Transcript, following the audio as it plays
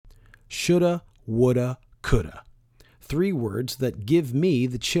Shoulda, woulda, coulda. 3 words that give me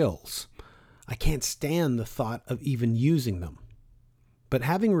the chills. I can't stand the thought of even using them. But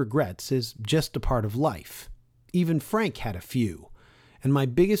having regrets is just a part of life. Even Frank had a few. And my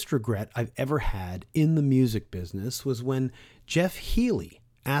biggest regret I've ever had in the music business was when Jeff Healey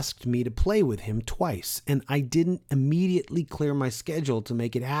asked me to play with him twice, and I didn't immediately clear my schedule to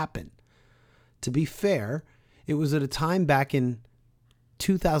make it happen. To be fair, it was at a time back in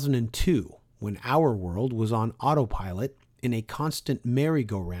 2002 when our world was on autopilot in a constant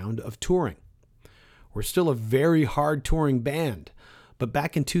merry-go-round of touring. We're still a very hard touring band, but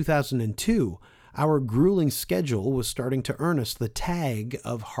back in 2002, our grueling schedule was starting to earn us the tag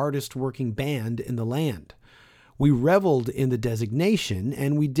of hardest working band in the land. We reveled in the designation,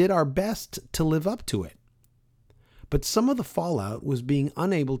 and we did our best to live up to it. But some of the fallout was being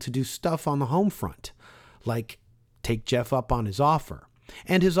unable to do stuff on the home front, like take Jeff up on his offer.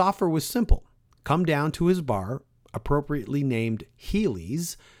 And his offer was simple. Come down to his bar, appropriately named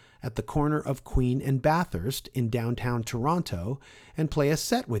Healey's, at the corner of Queen and Bathurst in downtown Toronto, and play a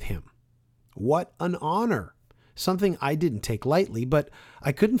set with him. What an honor! Something I didn't take lightly, but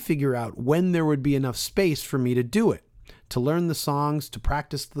I couldn't figure out when there would be enough space for me to do it, to learn the songs, to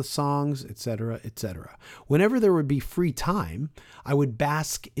practice the songs, etc., etc. Whenever there would be free time, I would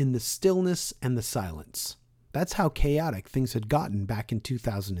bask in the stillness and the silence. That's how chaotic things had gotten back in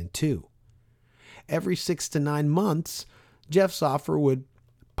 2002. Every 6 to 9 months, Jeff's offer would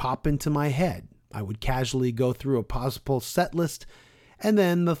pop into my head. I would casually go through a possible set list, and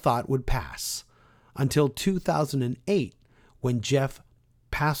then the thought would pass. Until 2008, when Jeff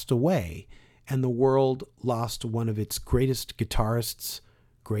passed away and the world lost one of its greatest guitarists,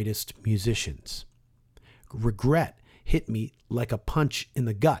 greatest musicians. Regret hit me like a punch in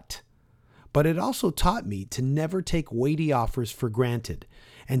the gut. But it also taught me to never take weighty offers for granted.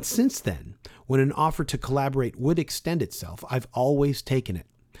 And since then, when an offer to collaborate would extend itself, I've always taken it.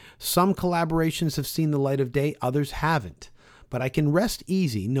 Some collaborations have seen the light of day, others haven't. But I can rest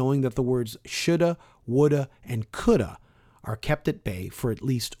easy knowing that the words shoulda, woulda, and coulda are kept at bay for at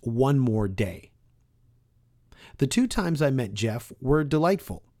least one more day. The 2 times I met Jeff were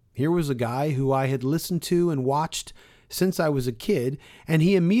delightful. Here was a guy who I had listened to and watched since I was a kid, and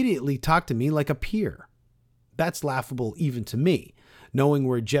he immediately talked to me like a peer. That's laughable even to me, knowing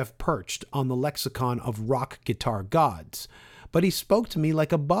where Jeff perched on the lexicon of rock guitar gods. But he spoke to me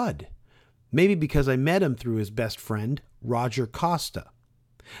like a bud. Maybe because I met him through his best friend, Costa.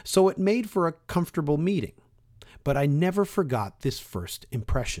 So it made for a comfortable meeting. But I never forgot this first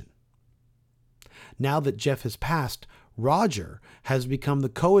impression. Now that Jeff has passed, Roger has become the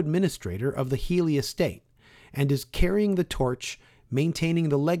co-administrator of the Healey Estate and is carrying the torch, maintaining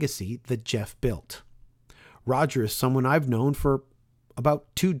the legacy that Jeff built. Roger is someone I've known for about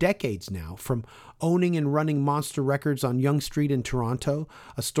 2 decades now, from owning and running Monster Records on Yonge Street in Toronto,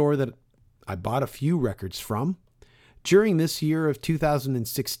 a store that I bought a few records from. During this year of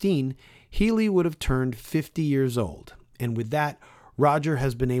 2016, Healey would have turned 50 years old, and with that, Roger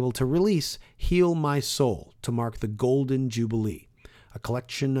has been able to release Heal My Soul to mark the Golden Jubilee, a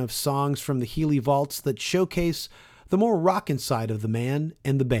collection of songs from the Healey vaults that showcase the more rockin' side of the man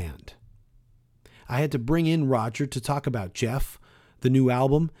and the band. I had to bring in Roger to talk about Jeff, the new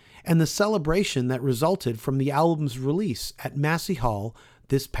album, and the celebration that resulted from the album's release at Massey Hall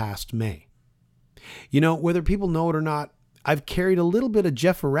this past May. You know, whether people know it or not, I've carried a little bit of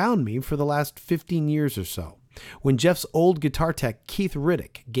Jeff around me for the last 15 years or so. When Jeff's old guitar tech, Keith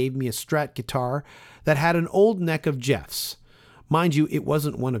Riddick, gave me a Strat guitar that had an old neck of Jeff's. Mind you, it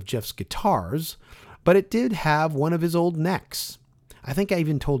wasn't one of Jeff's guitars, but it did have one of his old necks. I think I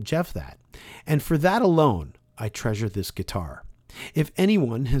even told Jeff that. And for that alone, I treasure this guitar. If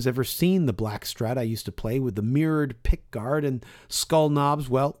anyone has ever seen the black Strat I used to play with the mirrored pickguard and skull knobs,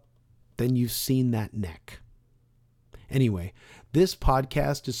 well, then you've seen that neck. Anyway, this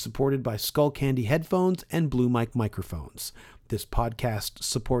podcast is supported by Skull Candy headphones and Blue Mic microphones. This podcast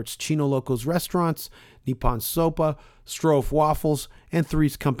supports Chino Loco's restaurants, Nippon Sopa, Strofe Waffles, and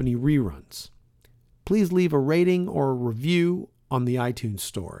Three's Company reruns. Please leave a rating or a review on the iTunes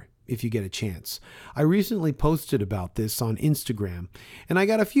store if you get a chance. I recently posted about this on Instagram, and I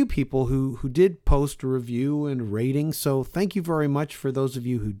got a few people who did post a review and rating, so thank you very much for those of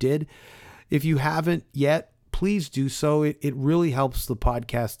you who did. If you haven't yet, please do so. It really helps the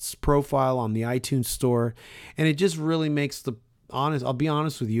podcast's profile on the iTunes store, and it just really makes I'll be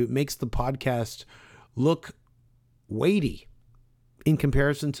honest with you, it makes the podcast look weighty in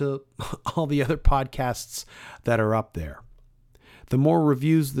comparison to all the other podcasts that are up there. The more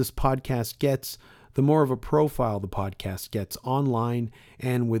reviews this podcast gets, the more of a profile the podcast gets online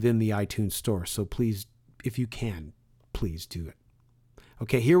and within the iTunes store. So please, if you can, please do it.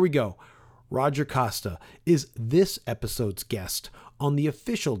 Okay, here we go. Roger Costa is this episode's guest on the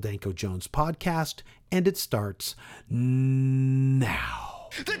official Danko Jones podcast, and it starts now.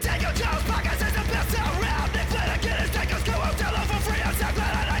 The Danko Jones podcast is the best around. Nick Flanagan is Danko's co-host. Download for free on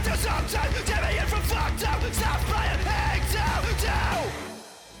SoundCloud and iTunes sometime. Jamie in from fucked up. Stop playing Hang Down.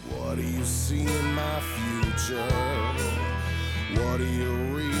 What do you see in my future? What are you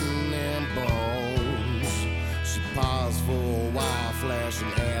reading in Bones? She paused for a while, flashing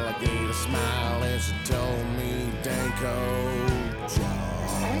alligator smile, and she told me Danko Jones.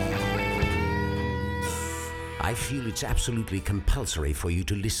 I feel it's absolutely compulsory for you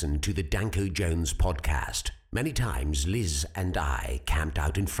to listen to the Danko Jones podcast. Many times, Liz and I camped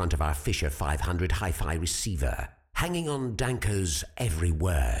out in front of our Fisher 500 hi-fi receiver, hanging on Danko's every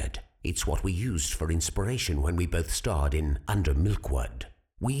word. It's what we used for inspiration when we both starred in Under Milkwood.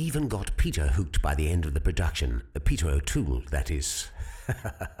 We even got Peter hooked by the end of the production. Peter O'Toole, that is.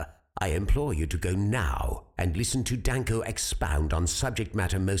 I implore you to go now and listen to Danko expound on subject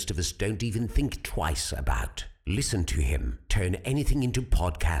matter most of us don't even think twice about. Listen to him turn anything into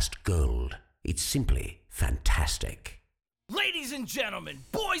podcast gold. It's simply fantastic. Ladies and gentlemen,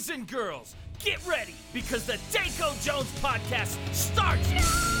 boys and girls, get ready because the Danko Jones podcast starts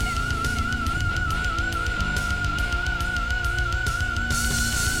now!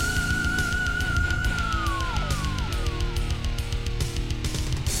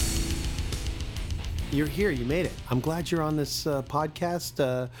 You're here. You made it. I'm glad you're on this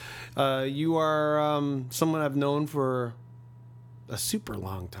podcast. You are someone I've known for a super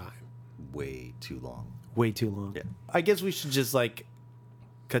long time. Way too long. Way too long. Yeah. I guess we should just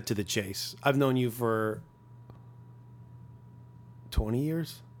cut to the chase. I've known you for 20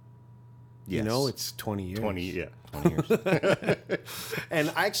 years. Yes. You know, it's 20 years. 20 years.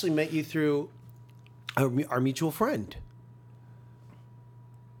 And I actually met you through our mutual friend.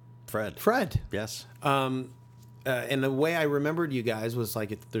 Fred. Yes. And the way I remembered you guys was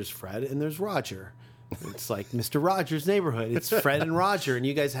there's Fred and there's Roger. It's like Mr. Rogers' Neighborhood. It's Fred and Roger, and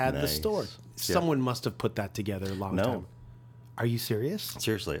you guys had the store. Someone must have put that together a long time. Are you serious?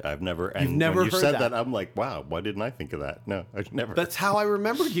 Seriously, I've never. You've never when you heard said that. I'm like, wow, why didn't I think of that? No, I've never. That's how I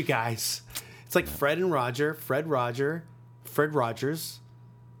remembered you guys. It's like Fred and Roger. Fred Rogers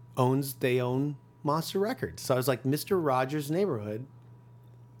own Monster Records. So I was like, Mr. Rogers' Neighborhood.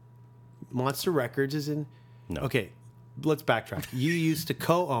 Monster Records is in. No. Okay, let's backtrack. You used to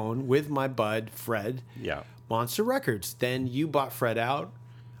co-own with my bud Fred. Yeah. Monster Records. Then you bought Fred out.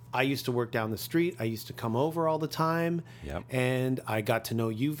 I used to work down the street. I used to come over all the time. Yep. And I got to know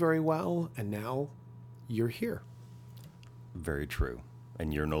you very well. And now you're here. Very true.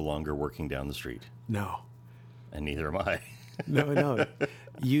 And you're no longer working down the street. No. And neither am I. No.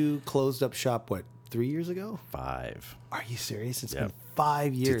 You closed up shop, what, 3 years ago? 5. Are you serious? It's Yep. been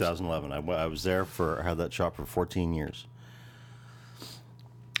 5 years. 2011. I was there I had that shop for 14 years.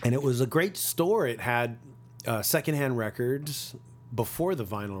 And it was a great store. It had secondhand records before the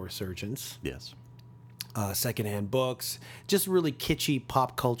vinyl resurgence. Yes. Secondhand books, just really kitschy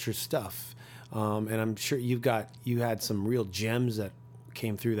pop culture stuff. And I'm sure you had some real gems that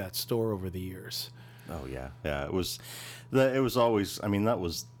came through that store over the years. Oh yeah. Yeah. It was always. I mean, it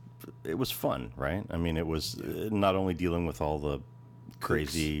was fun, right? I mean, it was not only dealing with all the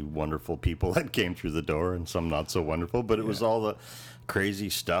crazy, wonderful people that came through the door and some not so wonderful, but it was all the crazy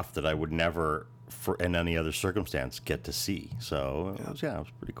stuff that I would never, in any other circumstance, get to see. So it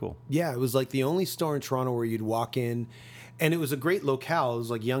was pretty cool. Yeah, it was like the only store in Toronto where you'd walk in, and it was a great locale. It was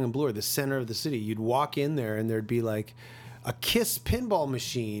like Yonge and Bloor, the center of the city. You'd walk in there, and there'd be like a Kiss pinball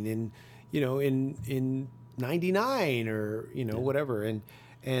machine in '99 or whatever,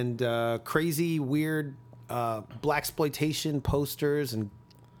 and crazy weird blaxploitation posters and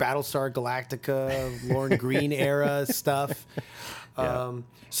Battlestar Galactica, Lorne Green era stuff. So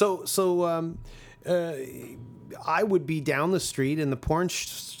I would be down the street in the porn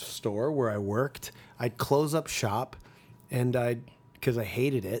store where I worked. I'd close up shop, and because I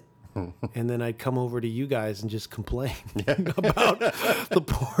hated it. And then I'd come over to you guys and just complain about the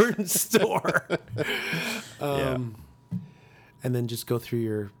porn store. And then just go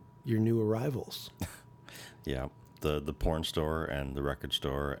through your new arrivals. Yeah, the porn store and the record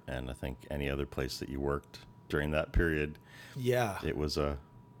store, and I think any other place that you worked during that period. Yeah. It was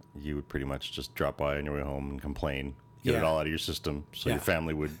you would pretty much just drop by on your way home and complain get it Yeah. all out of your system, so Yeah. your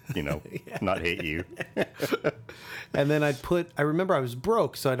family would, not hate you. And then I remember I was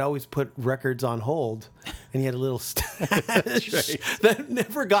broke, so I'd always put records on hold, and he had a little stash that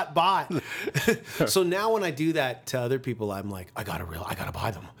never got bought. So now when I do that to other people, I'm like, I gotta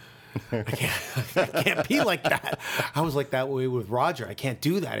buy them. I can't be like that. I was like that way with Roger. I can't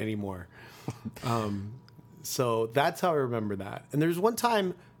do that anymore. So that's how I remember that. And there's one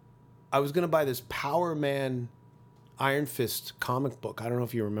time I was gonna buy this Power Man Iron Fist comic book. I don't know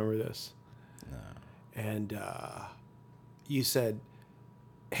if you remember this. No. And you said,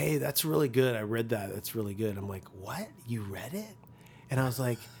 "Hey, that's really good. I read that. That's really good." I'm like, "What? You read it?" And I was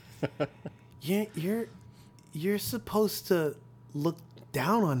like, "You're supposed to look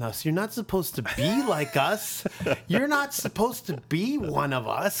down on us. You're not supposed to be like us. You're not supposed to be one of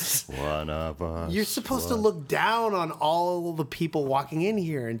us. One of us. You're supposed to look down on all the people walking in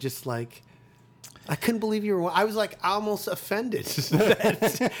here and just like." I couldn't believe you were. I was like almost offended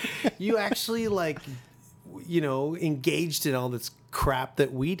that you actually engaged in all this crap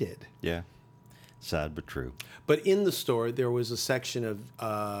that we did. Yeah. Sad but true. But in the store, there was a section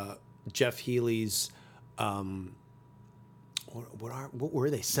of Jeff Healey's, what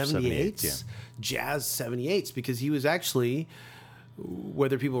were they? 78s? Yeah. Jazz 78s, because he was actually,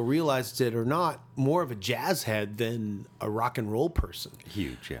 whether people realized it or not, more of a jazz head than a rock and roll person.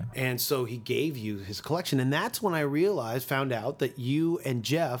 Huge, yeah. And so he gave you his collection. And that's when I found out that you and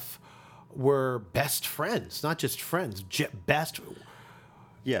Jeff were best friends, not just friends, best.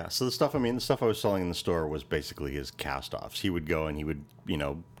 Yeah, so the stuff I was selling in the store was basically his cast-offs. He would go and he would,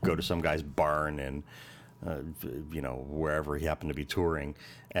 go to some guy's barn and, wherever he happened to be touring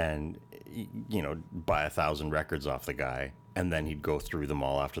and, buy 1,000 records off the guy. And then he'd go through them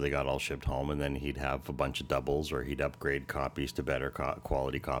all after they got all shipped home. And then he'd have a bunch of doubles or he'd upgrade copies to better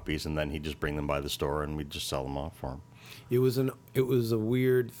quality copies. And then he'd just bring them by the store and we'd just sell them off for him. It was a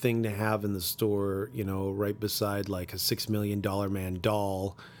weird thing to have in the store, right beside like a $6 Million Man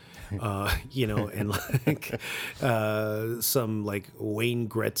doll, and like some like Wayne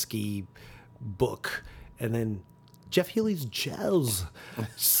Gretzky book, and then Jeff Healey's Jazz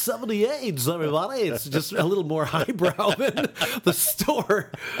 78s, everybody. It's just a little more highbrow than the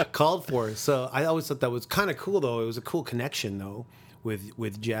store called for. So I always thought that was kind of cool, though. It was a cool connection, though,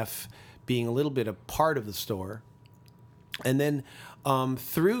 with Jeff being a little bit a part of the store. And then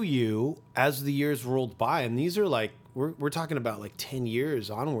through you, as the years rolled by, and these are like, we're talking about like 10 years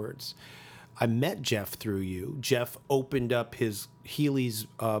onwards, I met Jeff through you. Jeff opened up his Healey's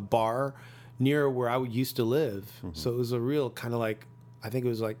bar near where I used to live. Mm-hmm. So it was a real kind of like, I think it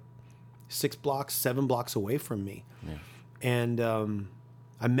was like 7 blocks away from me. Yeah. And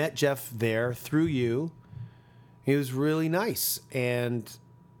I met Jeff there through you. He was really nice. And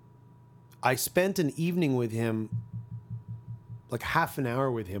I spent an evening with him, like half an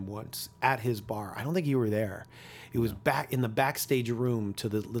hour with him once at his bar. I don't think you were there. It was back in the backstage room to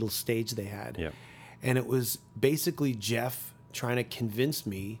the little stage they had. Yep. And it was basically Jeff trying to convince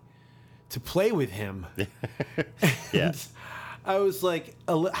me to play with him. Yeah. I was like,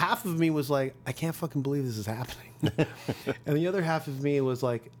 half of me was like, I can't fucking believe this is happening. And the other half of me was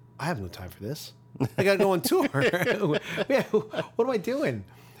like, I have no time for this. I got to go on tour. Yeah, what am I doing?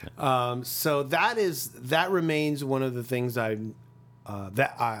 So that remains one of the things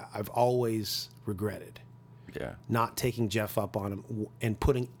I've always regretted. Yeah. Not taking Jeff up on him and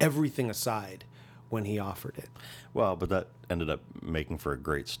putting everything aside when he offered it. Well, but that ended up making for a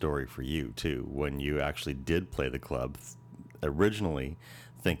great story for you, too, when you actually did play the club, originally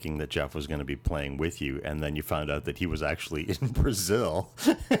thinking that Jeff was going to be playing with you, and then you found out that he was actually in Brazil.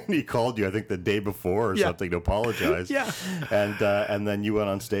 And he called you, I think, the day before or something to apologize. Yeah. And then you went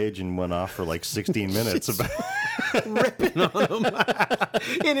on stage and went off for like 16 minutes about ripping on him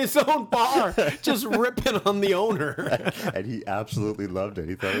in his own bar, just ripping on the owner. And he absolutely loved it.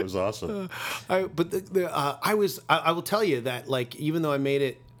 He thought it was awesome. I will tell you that, like, even though I made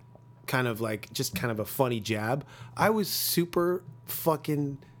it kind of like just kind of a funny jab, I was super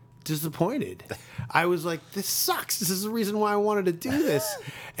fucking disappointed. I was like, this sucks. This is the reason why I wanted to do this.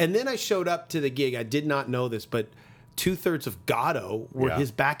 And then I showed up to the gig. I did not know this, but 2/3 of Gatto were his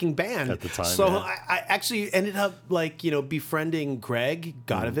backing band at the time. So I actually ended up befriending Greg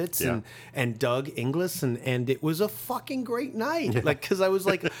Godovitz and Doug Inglis, and it was a fucking great night. Like, because I was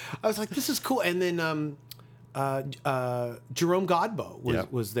like, this is cool. And then Jerome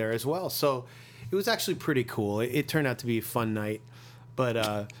Godbout was there as well. So it was actually pretty cool. It turned out to be a fun night.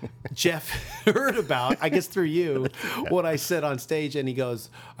 But Jeff heard about, I guess through you, what I said on stage, and he goes,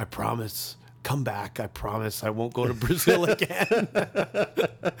 I promise come back. I promise I won't go to Brazil again.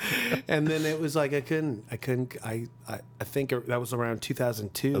 And then it was like, I think that was around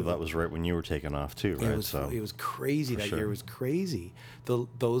 2002. Oh, that was right when you were taking off too, right? It was crazy. That year was crazy.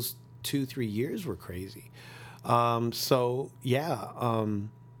 Those 2-3 years were crazy. So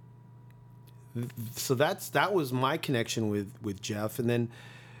that was my connection with Jeff. And then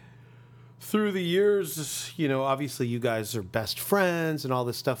through the years, you know, obviously you guys are best friends and all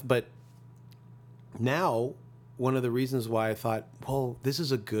this stuff, but now one of the reasons why I thought, well, this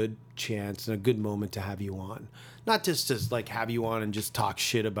is a good chance and a good moment to have you on. Not just to like have you on and just talk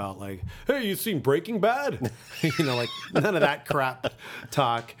shit about like, hey, you seen Breaking Bad? You know, like none of that crap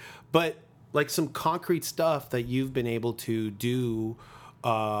talk, but like some concrete stuff that you've been able to do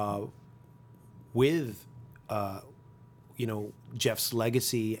with, you know, Jeff's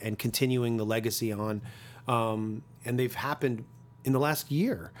legacy and continuing the legacy on. And they've happened in the last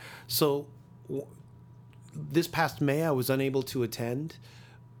year. So this past May, I was unable to attend.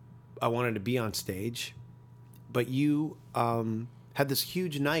 I wanted to be on stage, but you had this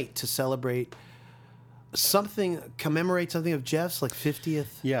huge night to commemorate something of Jeff's, like 50th.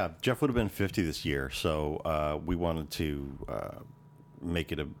 Yeah, Jeff would have been 50 this year, so we wanted to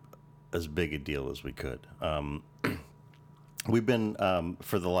make it as big a deal as we could. We've been,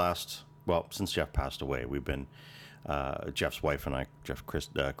 for the last, since Jeff passed away, we've been, Jeff's wife and I,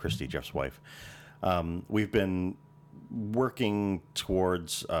 Christy, Jeff's wife, we've been working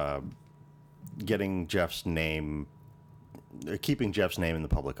towards getting Jeff's name, keeping Jeff's name in the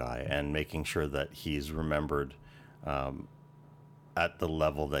public eye and making sure that he's remembered at the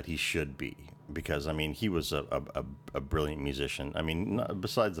level that he should be. Because, I mean, he was a brilliant musician. I mean,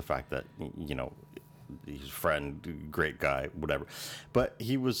 besides the fact that, you know, he's a friend, great guy, whatever. But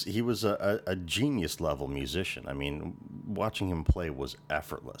he was a genius level musician. I mean, watching him play was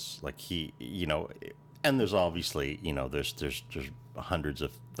effortless. Like he, you know, and there's obviously, you know, there's hundreds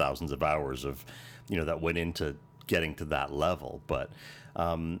of thousands of hours of, you know, that went into getting to that level. But,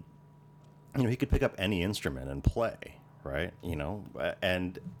 you know, he could pick up any instrument and play, right? You know,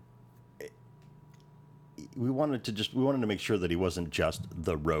 and we wanted to make sure that he wasn't just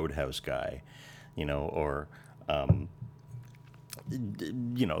the Roadhouse guy, you know, or,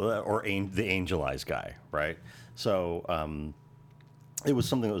 you know, or the Angel Eyes guy, right? So it was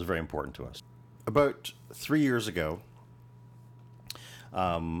something that was very important to us. About 3 years ago,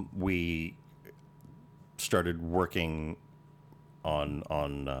 we started working on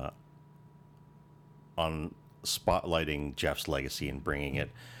spotlighting Jeff's legacy and bringing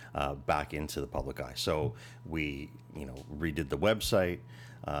it back into the public eye. So we, you know, redid the website.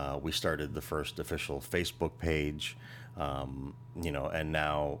 We started the first official Facebook page, you know, and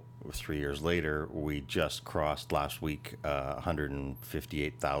now 3 years later, we just crossed last week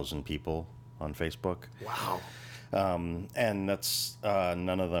 158,000 people on Facebook. Wow. And that's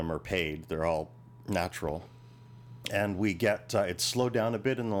none of them are paid. They're all natural. And we get, it's slowed down a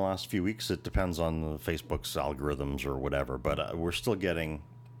bit in the last few weeks. It depends on the Facebook's algorithms or whatever, but we're still getting,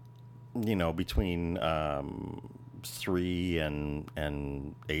 you know, between 3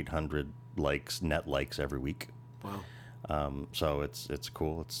 and 800 likes, net likes every week. Wow. So it's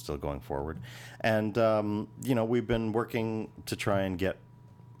cool. It's still going forward. And, you know, we've been working to try and get,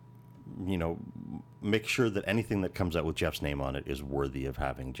 you know, make sure that anything that comes out with Jeff's name on it is worthy of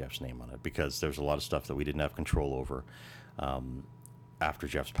having Jeff's name on it, because there's a lot of stuff that we didn't have control over after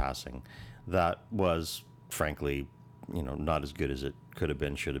Jeff's passing that was, frankly, you know, not as good as it could have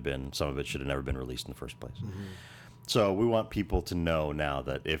been, should have been. Some of it should have never been released in the first place. Mm-hmm. So we want people to know now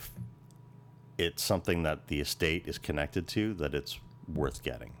that if it's something that the estate is connected to, that it's worth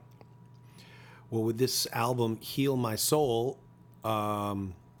getting. Well, with this album, Heal My Soul,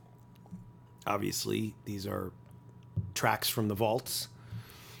 obviously, these are tracks from the vaults.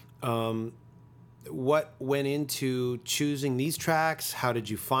 What went into choosing these tracks? How did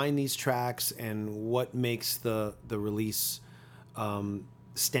you find these tracks? And what makes the release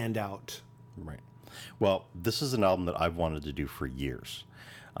stand out? Right. Well, this is an album that I've wanted to do for years.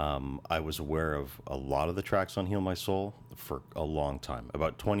 I was aware of a lot of the tracks on Heal My Soul for a long time.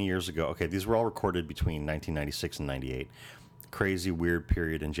 About 20 years ago, okay, these were all recorded between 1996 and 98. Crazy, weird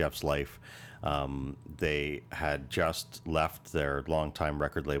period in Jeff's life. They had just left their longtime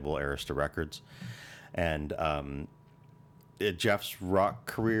record label, Arista Records, and Jeff's rock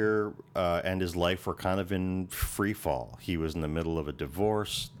career and his life were kind of in free fall. He was in the middle of a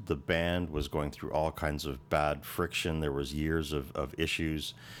divorce. The band was going through all kinds of bad friction. There was years of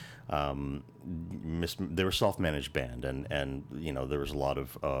issues. They were a self-managed band, and you know, there was a lot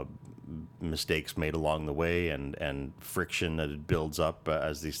of mistakes made along the way and friction that it builds up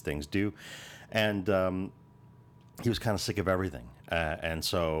as these things do. And he was kind of sick of everything. And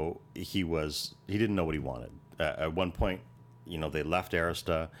so he didn't know what he wanted. At one point, they left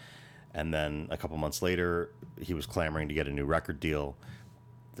Arista, and then a couple months later, he was clamoring to get a new record deal.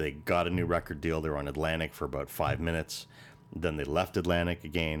 They got a new record deal. They were on Atlantic for about 5 minutes. Then they left Atlantic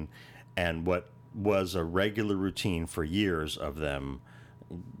again. And what was a regular routine for years of them,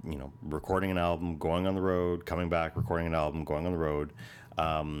 recording an album, going on the road, coming back, recording an album, going on the road,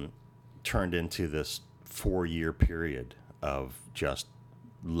 turned into this 4-year period of just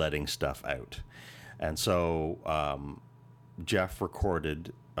letting stuff out. And so Jeff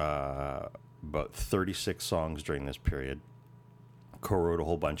recorded about 36 songs during this period, co-wrote a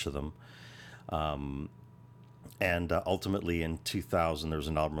whole bunch of them. And ultimately in 2000, there was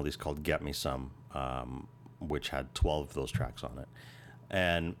an album release called Get Me Some, which had 12 of those tracks on it.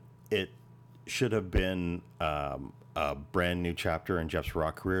 And it should have been a brand new chapter in Jeff's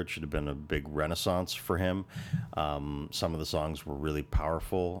rock career. It should have been a big renaissance for him. Some of the songs were really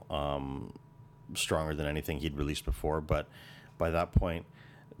powerful, stronger than anything he'd released before. But by that point,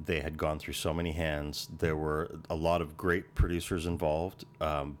 they had gone through so many hands. There were a lot of great producers involved,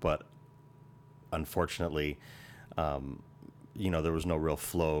 but unfortunately, there was no real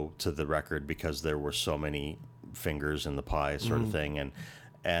flow to the record because there were so many fingers in the pie sort of thing.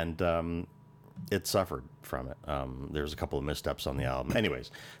 And it suffered from it. There was a couple of missteps on the album. Anyways,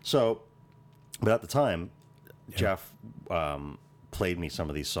 but at the time, Jeff played me some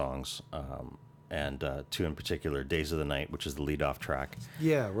of these songs, and two in particular, Days of the Night, which is the lead-off track.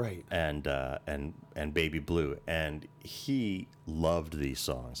 Yeah, right. And Baby Blue. And he loved these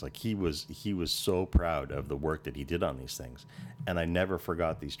songs. Like, he was so proud of the work that he did on these things. And I never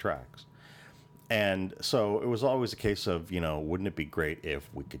forgot these tracks. And so it was always a case of, wouldn't it be great if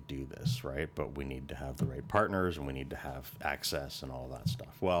we could do this, right? But we need to have the right partners, and we need to have access and all that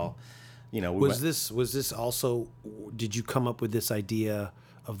stuff. Well, was this also? Did you come up with this idea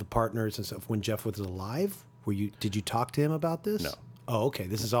of the partners and stuff when Jeff was alive? Did you talk to him about this? No. Oh, okay.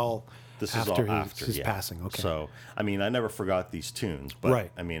 This is all after his passing. Okay. So I never forgot these tunes, but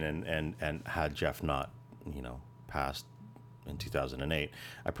right. And had Jeff not, passed in 2008,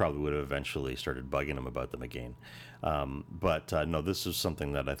 I probably would have eventually started bugging him about them again. But no, this is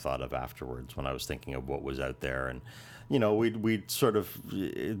something that I thought of afterwards when I was thinking of what was out there. And, we'd sort of,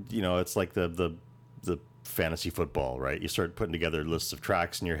 it's like the fantasy football, right? You start putting together lists of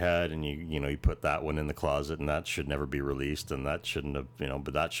tracks in your head, and you put that one in the closet, and that should never be released, and that shouldn't have,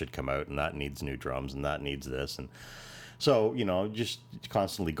 but that should come out, and that needs new drums, and that needs this. And so, just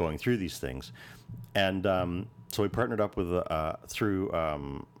constantly going through these things. And, so we partnered up with, through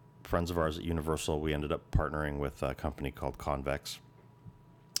friends of ours at Universal, we ended up partnering with a company called Convex,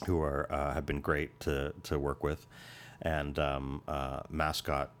 who have been great to work with. And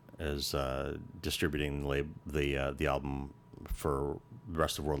Mascot is distributing the album for the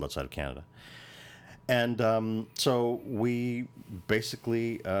rest of the world outside of Canada. And so we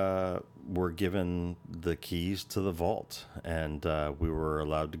basically were given the keys to the vault, and we were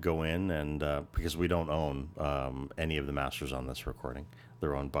allowed to go in, and because we don't own any of the masters on this recording,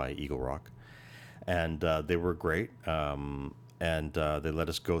 they're owned by Eagle Rock, and they were great, and they let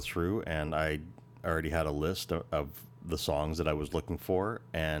us go through, and I already had a list of the songs that I was looking for,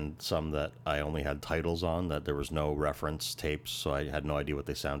 and some that I only had titles on, that there was no reference tapes, so I had no idea what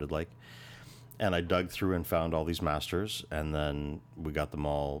they sounded like. And I dug through and found all these masters, and then we got them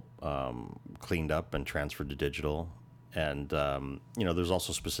all cleaned up and transferred to digital. And there's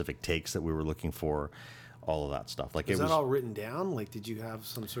also specific takes that we were looking for, all of that stuff. Like, was that all written down? Like, did you have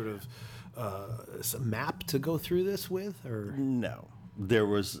some sort of some map to go through this with, or no? There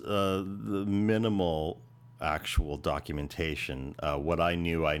was the minimal actual documentation. What I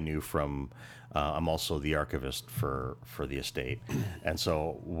knew from. I'm also the archivist for the estate, and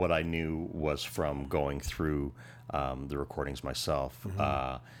so what I knew was from going through the recordings myself.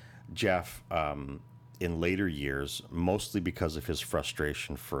 Mm-hmm. Jeff, in later years, mostly because of his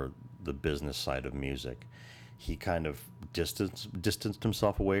frustration for the business side of music, he kind of distanced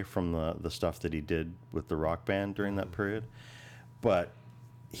himself away from the stuff that he did with the rock band during that period. But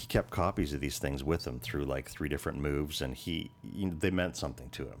he kept copies of these things with him through like 3 different moves, and they meant something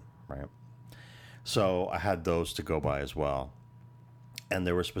to him, right? So I had those to go by as well, and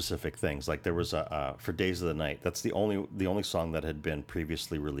there were specific things. Like there was for Days of the Night. That's the only song that had been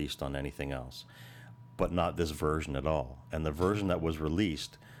previously released on anything else, but not this version at all. And the version that was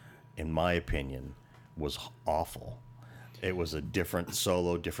released, in my opinion, was awful. It was a different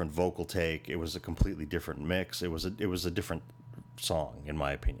solo, different vocal take. It was a completely different mix. It was a different song, in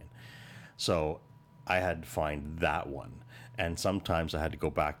my opinion. So I had to find that one. And sometimes I had to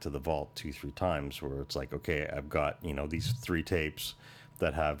go back to the vault 2-3 times where it's like, okay, I've got, these 3 tapes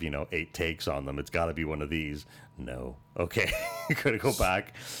that have, 8 takes on them. It's got to be one of these. No. Okay. Got to go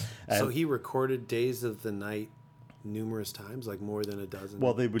back. So he recorded Days of the Night numerous times, like more than a dozen.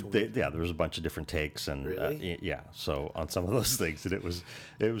 Well, there was a bunch of different takes, and really? so on some of those things, and it was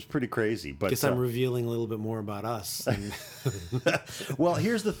pretty crazy. But guess I'm revealing a little bit more about us. Well,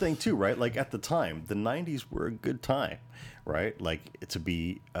 here's the thing too, right? Like at the time, the 90s were a good time, right? Like to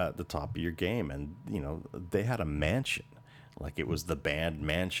be at the top of your game, and they had a mansion, like it was the band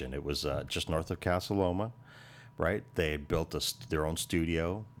mansion. It was just north of Casa Loma, right? They had built their own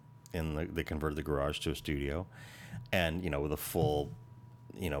studio, they converted the garage to a studio. And with a full,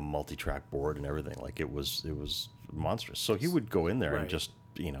 multi-track board and everything, like it was monstrous. So he would go in there and just,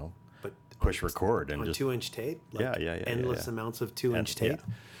 but push record and on just 2-inch tape, like endless amounts of 2-inch tape.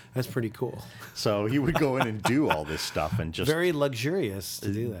 Yeah. That's pretty cool. So he would go in and do all this stuff and just very luxurious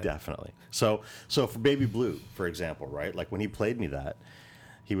to do that. Definitely. So for Baby Blue, for example, right? Like when he played me that,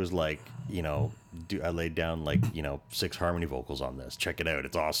 he was like, I laid down 6 harmony vocals on this. Check it out.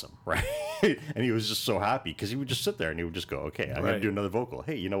 It's awesome, right? And he was just so happy because he would just sit there and he would just go, okay, I'm going to do another vocal.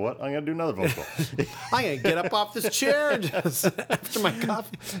 Hey, you know what? I'm going to do another vocal. I'm going to get up off this chair just after my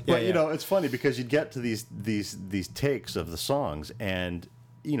coffee. But, it's funny because you'd get to these takes of the songs and,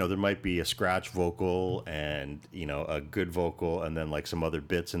 there might be a scratch vocal and, a good vocal and then like some other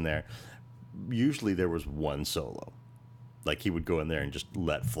bits in there. Usually there was one solo. Like he would go in there and just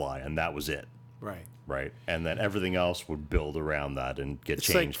let fly, and that was it. Right. And then everything else would build around that and get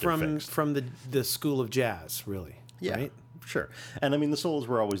changed and fixed. From the school of jazz, really. Yeah, right? Sure. And I mean, the solos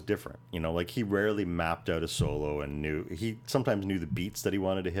were always different. Like he rarely mapped out a solo and he sometimes knew the beats that he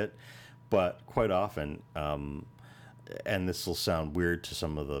wanted to hit, but quite often, and this will sound weird to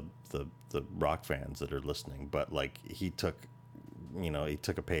some of the rock fans that are listening, but like he took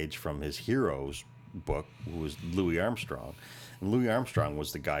a page from his heroes book, who was Louis Armstrong. And Louis Armstrong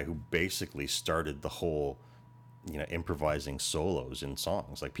was the guy who basically started the whole, improvising solos in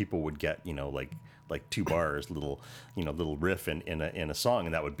songs. Like people would get, like 2 bars, little riff in a song,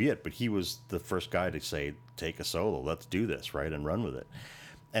 and that would be it. But he was the first guy to say, take a solo, let's do this, right, and run with it.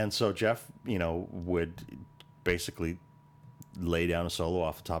 And so Jeff, would basically lay down a solo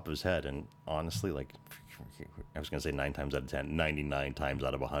off the top of his head, and honestly, like, I was going to say 9 times out of 10, 99 times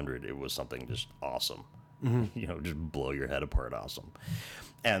out of 100, it was something just awesome. Mm-hmm. Just blow your head apart awesome.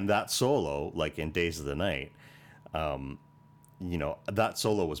 And that solo, like in Days of the Night, that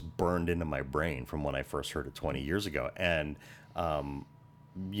solo was burned into my brain from when I first heard it 20 years ago. And,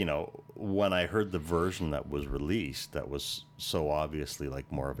 when I heard the version that was released, that was so obviously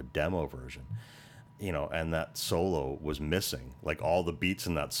like more of a demo version, and that solo was missing. Like all the beats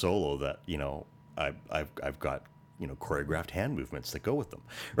in that solo that, I've got choreographed hand movements that go with them,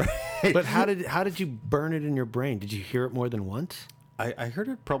 right? But how did you burn it in your brain? Did you hear it more than once? I heard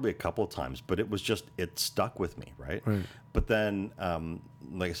it probably a couple of times, but it stuck with me, right? But then,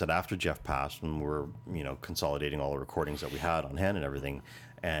 like I said, after Jeff passed, and we're consolidating all the recordings that we had on hand and everything,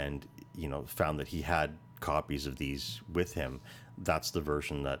 and found that he had copies of these with him. That's the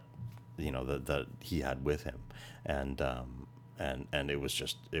version that that he had with him, and it was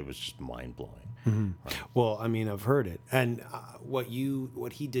just mind blowing. Mm-hmm. Right. Well, I mean, I've heard it, and what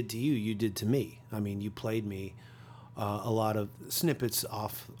he did to you, you did to me. I mean, you played me a lot of snippets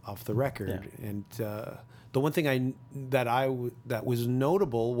off the record, and the one thing that was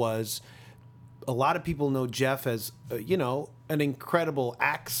notable was a lot of people know Jeff as an incredible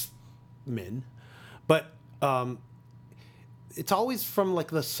axeman, but it's always from like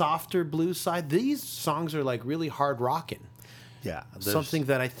the softer blues side. These songs are like really hard rockin'. Yeah, something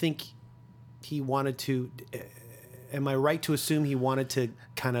that I think he wanted to. Am I right to assume he wanted to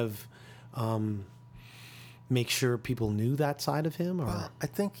kind of make sure people knew that side of him? Or well, I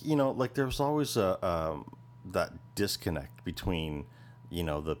think like there was always that disconnect between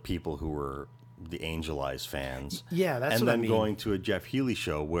the people who were the Angel Eyes fans, yeah, that's and what then I mean. Going to a Jeff Healey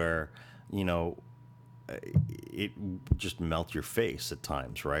show where it just melt your face at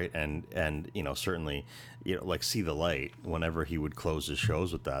times, right? And certainly, like See the Light, whenever he would close his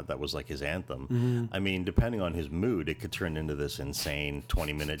shows with that was like his anthem. Mm-hmm. I mean, depending on his mood, it could turn into this insane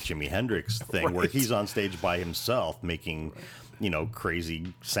 20-minute Jimi Hendrix thing where he's on stage by himself making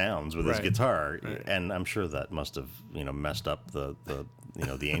crazy sounds with his guitar. Right. And I'm sure that must have messed up the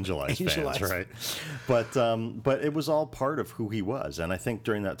Angel Eyes fans, right? But it was all part of who he was. And I think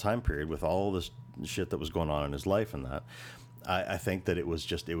during that time period, with all this shit that was going on in his life and that, I think that it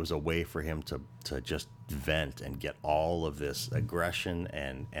was a way for him to just vent and get all of this aggression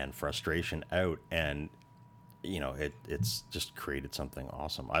and frustration out, and it's just created something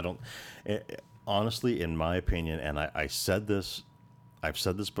awesome. Honestly, in my opinion, and I've said this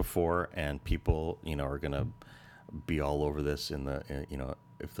before, and people are gonna be all over this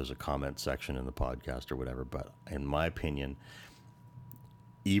if there's a comment section in the podcast or whatever, but in my opinion,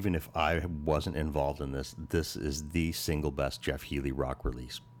 even if I wasn't involved in this is the single best Jeff Healey rock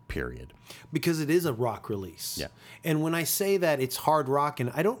release, period. Because it is a rock release. Yeah. And when I say that it's hard rockin',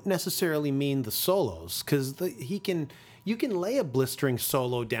 I don't necessarily mean the solos, because you can lay a blistering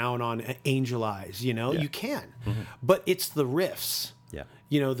solo down on Angel Eyes, you can. Mm-hmm. But it's the riffs,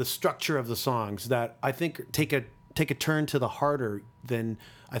 the structure of the songs that I think take a turn to the harder than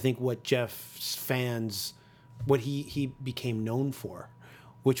I think what Jeff's fans, what he became known for,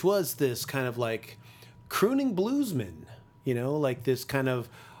 which was this kind of like crooning bluesman, like this kind of,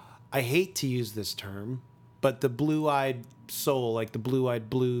 I hate to use this term, but the blue-eyed soul, like the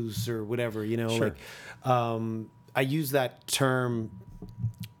blue-eyed blues or whatever, Sure. like, I use that term,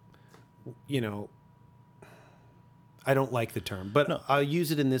 I don't like the term, but no. I'll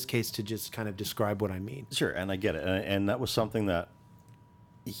use it in this case to just kind of describe what I mean. Sure, and I get it. And that was something that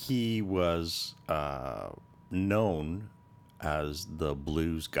he was known as the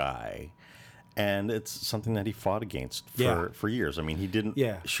blues guy, and it's something that he fought against for years. I mean, he didn't.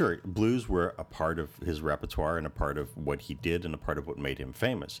 Yeah. Sure, blues were a part of his repertoire and a part of what he did and a part of what made him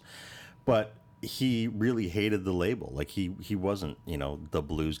famous, but he really hated the label. Like he wasn't, the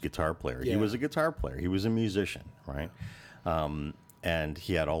blues guitar player. Yeah. He was a guitar player. He was a musician, right? And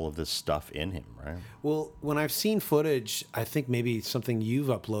he had all of this stuff in him, right? Well, when I've seen footage, I think maybe something you've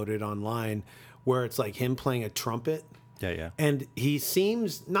uploaded online, where it's like him playing a trumpet. Yeah. And he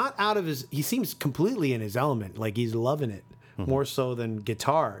seems he seems completely in his element. Like he's loving it more so than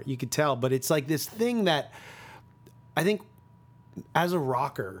guitar. You could tell, but it's like this thing that I think as a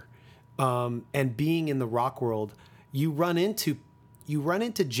rocker, and being in the rock world, you run into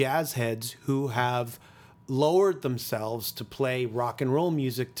jazz heads who have lowered themselves to play rock and roll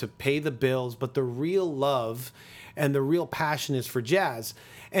music to pay the bills, but the real love and the real passion is for jazz.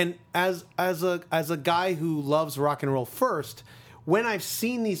 And as a guy who loves rock and roll first, when I've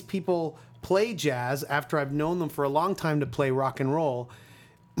seen these people play jazz after I've known them for a long time to play rock and roll,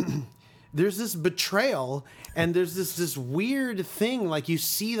 there's this betrayal and there's this weird thing, like you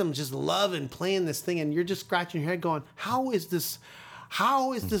see them just loving playing this thing and you're just scratching your head going, how is this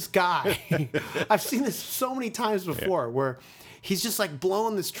guy? I've seen this so many times before where he's just like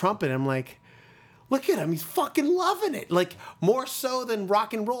blowing this trumpet and I'm like, look at him, he's fucking loving it. Like more so than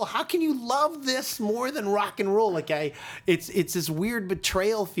rock and roll. How can you love this more than rock and roll? Like it's this weird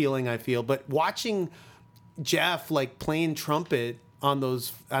betrayal feeling I feel, but watching Jeff like playing trumpet on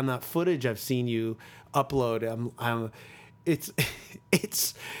that footage I've seen you upload, it's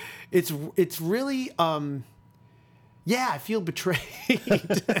really I feel betrayed.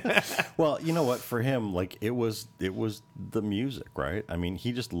 Well, you know what? For him, like it was the music, right? I mean,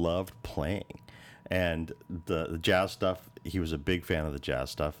 he just loved playing, and the jazz stuff. He was a big fan of the jazz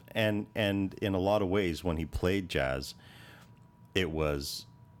stuff, and in a lot of ways, when he played jazz, it was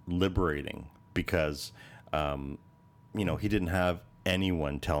liberating because, he didn't have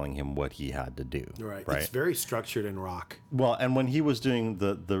anyone telling him what he had to do. Right. It's very structured in rock. Well, and when he was doing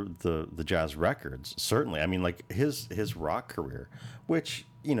the jazz records, certainly, I mean, like his rock career, which,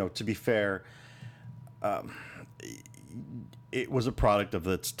 to be fair, it was a product of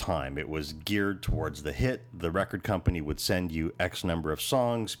its time. It was geared towards the hit. The record company would send you X number of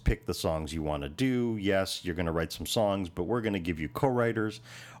songs, pick the songs you want to do. Yes, you're going to write some songs, but we're going to give you co-writers.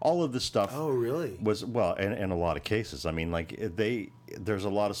 All of this stuff. Oh, really? Was, well, in a lot of cases. I mean, like there's a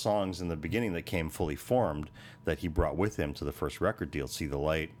lot of songs in the beginning that came fully formed that he brought with him to the first record deal, See the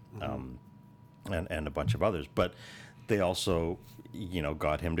Light, and a bunch of others. But they also,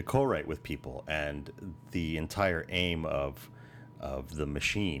 got him to co-write with people. And the entire aim of the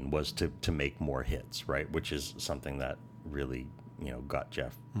machine was to make more hits, right? Which is something that really, got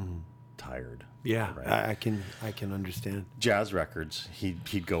Jeff tired. Yeah, right? I can understand. Jazz records,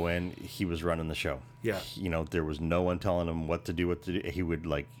 he'd go in, he was running the show. Yeah. There was no one telling him what to do. He would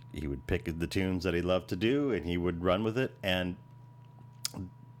pick the tunes that he loved to do and he would run with it. And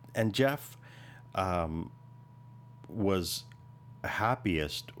Jeff was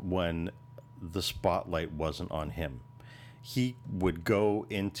happiest when the spotlight wasn't on him. He would go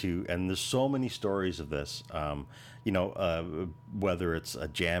into, and there's so many stories of this, whether it's a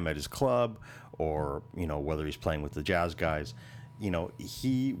jam at his club or, whether he's playing with the jazz guys,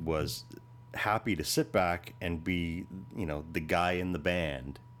 he was happy to sit back and be, the guy in the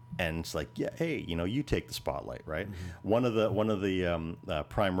band. And it's like, yeah, hey, you take the spotlight, right? Mm-hmm. One of the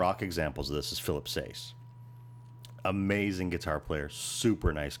prime rock examples of this is Philip Sayce. Amazing guitar player,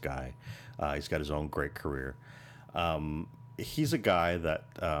 super nice guy. He's got his own great career. He's a guy that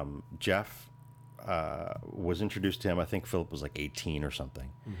Jeff was introduced to him. I think Philip was like 18 or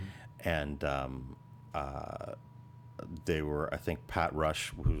something. Mm-hmm. And they were, I think, Pat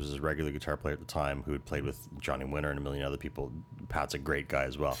Rush, who was his regular guitar player at the time, who had played with Johnny Winter and a million other people. Pat's a great guy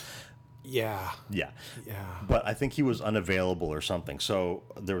as well. Yeah. But I think he was unavailable or something. So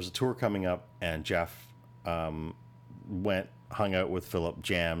there was a tour coming up, and Jeff went, hung out with Philip,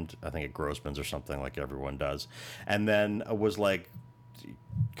 jammed, I think at Grossman's or something, like everyone does, and then was like,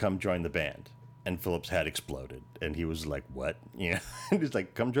 come join the band. And Philip's head exploded, and he was like, what? And he's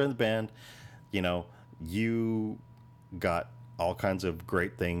like, come join the band. You got all kinds of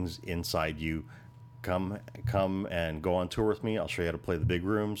great things inside you. Come and go on tour with me. I'll show you how to play the big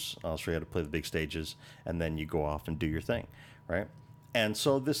rooms. I'll show you how to play the big stages, and then you go off and do your thing, right? And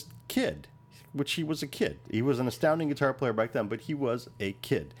so this kid, which he was a kid, he was an astounding guitar player back then, but he was a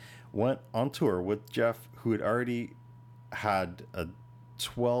kid, went on tour with Jeff, who had already had a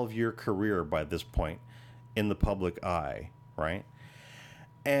 12-year career by this point in the public eye, right?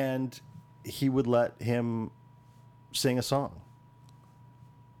 And he would let him sing a song,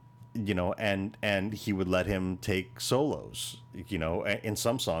 and he would let him take solos, in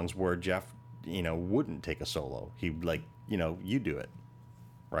some songs where Jeff, wouldn't take a solo. He'd like, you do it,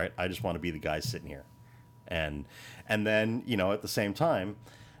 right? I just want to be the guy sitting here. And then, at the same time,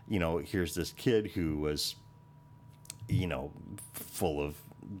 here's this kid who was, full of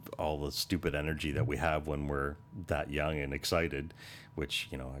all the stupid energy that we have when we're that young and excited, which,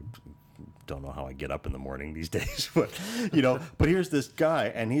 I don't know how I get up in the morning these days, but but here's this guy,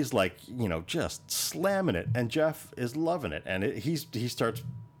 and he's like, just slamming it, and Jeff is loving it, and he starts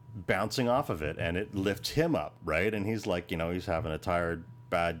bouncing off of it, and it lifts him up, right? And he's like, he's having a tired,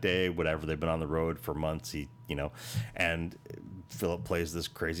 bad day, whatever. They've been on the road for months. And Philip plays this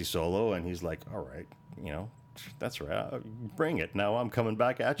crazy solo, and he's like, all right, that's right, bring it. Now I'm coming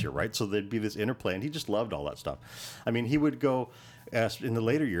back at you, right? So there'd be this interplay, and he just loved all that stuff. I mean, he would go in the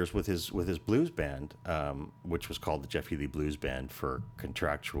later years with his blues band, which was called the Jeff Healey Blues Band for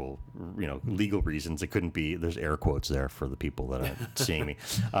contractual, legal reasons. It couldn't be. There's air quotes there for the people that aren't seeing me,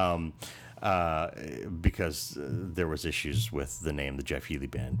 because there was issues with the name, the Jeff Healey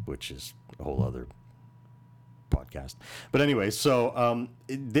Band, which is a whole other podcast. But anyway, so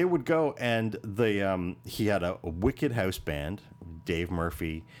they would go, and he had a wicked house band. Dave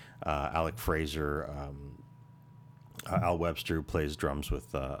Murphy, Alec Fraser, Al Webster, who plays drums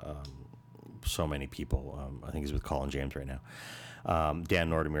with so many people. I think he's with Colin James right now. Dan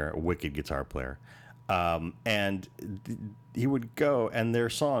Nordemeyer, a wicked guitar player. And he would go, and there are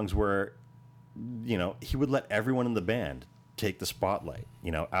songs where, he would let everyone in the band take the spotlight.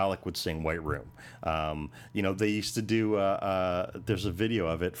 Alec would sing White Room. They used to do, there's a video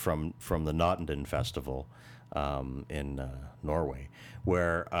of it from the Nottington Festival in Norway,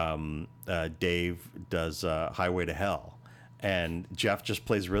 where Dave does Highway to Hell, and Jeff just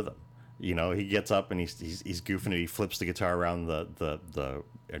plays rhythm. He gets up and he's goofing it. He flips the guitar around the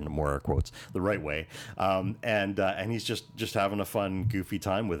and more air quotes, the right way, and he's just having a fun, goofy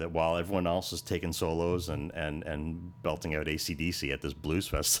time with it, while everyone else is taking solos and belting out AC/DC at this blues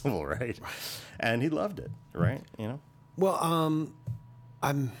festival, right? And he loved it, right? Well,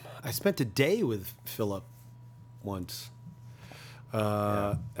 I spent a day with Philip once.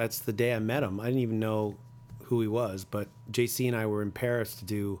 That's the day I met him. I didn't even know who he was, but JC and I were in Paris to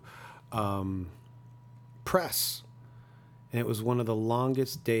do press, and it was one of the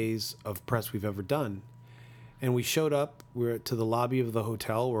longest days of press we've ever done. And we showed up, we were to the lobby of the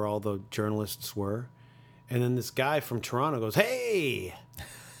hotel where all the journalists were, and then this guy from Toronto goes, "Hey,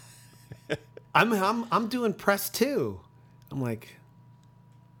 I'm doing press too." I'm like,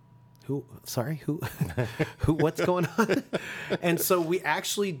 who? Sorry, who? What's going on? And so we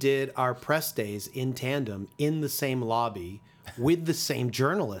actually did our press days in tandem in the same lobby with the same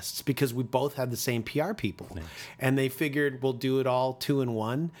journalists, because we both had the same PR people. Nice. And they figured we'll do it all 2 in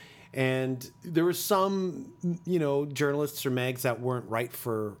 1. And there were some, journalists or mags that weren't right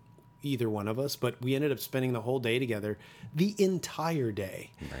for either one of us, but we ended up spending the whole day together, the entire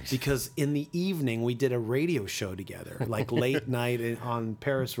day. Nice. Because in the evening we did a radio show together, like late night on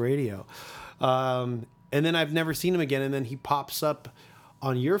Paris radio. And then I've never seen him again. And then he pops up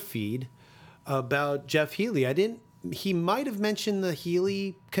on your feed about Jeff Healey. He might have mentioned the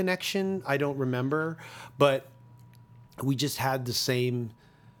Healey connection. I don't remember, but we just had the same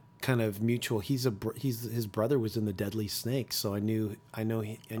kind of mutual. His brother was in the Deadly Snakes, so I knew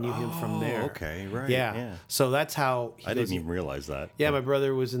him from there. Okay, right. Yeah. So that's how I didn't even realize that. Yeah, my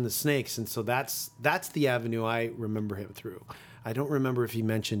brother was in the Snakes, and so that's the avenue I remember him through. I don't remember if he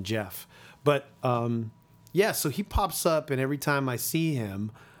mentioned Jeff, but yeah. So he pops up, and every time I see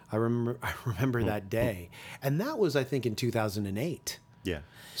him, I remember that day, and that was, I think, in 2008. Yeah.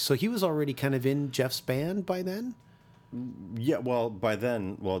 So he was already kind of in Jeff's band by then. Yeah, well, by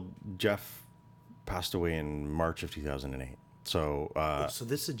then, Jeff passed away in March of 2008. So, So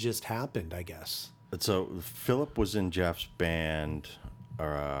this had just happened, I guess. so Philip was in Jeff's band,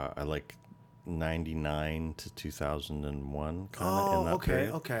 like 99 to 2001, kind of in that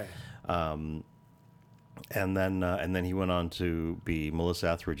period. Okay. And then he went on to be Melissa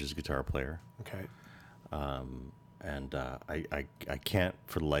Etheridge's guitar player. Okay. And I can't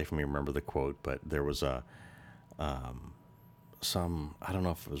for the life of me remember the quote, but there was some, I don't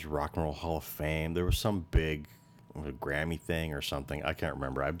know if it was Rock and Roll Hall of Fame. There was some big Grammy thing or something. I can't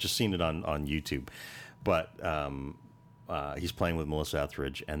remember. I've just seen it on YouTube. But he's playing with Melissa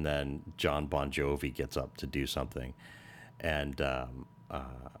Etheridge, and then John Bon Jovi gets up to do something and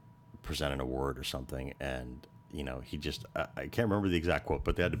present an award or something. And, he just, I can't remember the exact quote,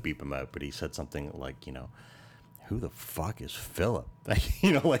 but they had to beep him out. But he said something like, who the fuck is Philip? Like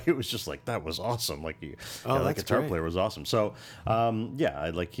it was just like, that was awesome. Like, that guitar great. player was awesome. So,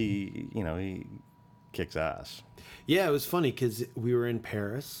 he kicks ass. Yeah, it was funny because we were in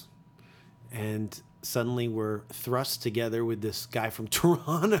Paris, and suddenly we're thrust together with this guy from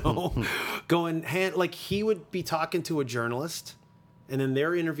Toronto, going like he would be talking to a journalist, and then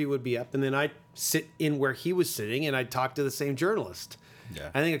their interview would be up, and then I'd sit in where he was sitting, and I'd talk to the same journalist. Yeah.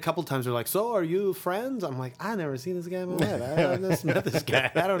 I think a couple times they're like, "So, are you friends?" I'm like, "I've never seen this guy in my life. I just met this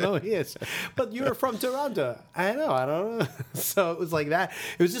guy. I don't know who he is." "But you're from Toronto." I don't know. So it was like that.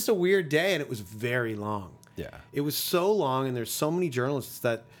 It was just a weird day, and it was very long. Yeah. It was so long, and there's so many journalists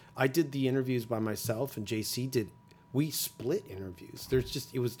that I did the interviews by myself, and JC we split interviews.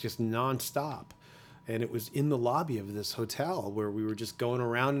 It was just nonstop. And it was in the lobby of this hotel where we were just going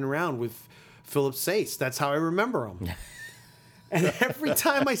around and around with Philip Sayce. That's how I remember him. And every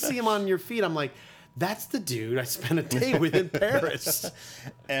time I see him on your feed, I'm like, that's the dude I spent a day with in Paris.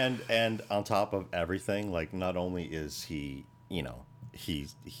 And on top of everything, like, not only is he,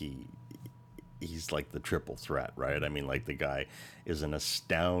 he's like the triple threat, right? I mean, like, the guy is an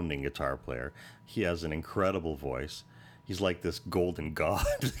astounding guitar player. He has an incredible voice. He's like this golden god,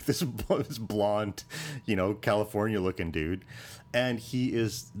 this blonde, California-looking dude. And he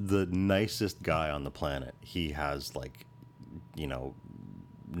is the nicest guy on the planet. He has, like,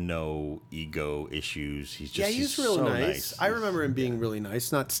 no ego issues. He's real so nice. I remember him being really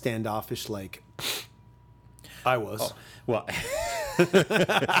nice, not standoffish like I was. Oh, well,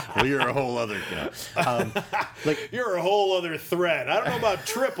 you're a whole other, like you're a whole other threat. I don't know about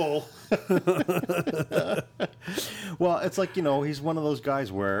triple. Well, it's like, he's one of those guys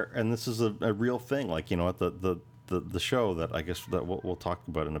where, and this is a real thing, like, at the show that I guess that we'll talk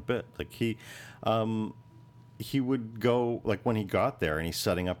about in a bit. Like, he would go, like, when he got there and he's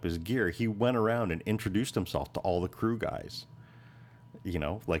setting up his gear, he went around and introduced himself to all the crew guys.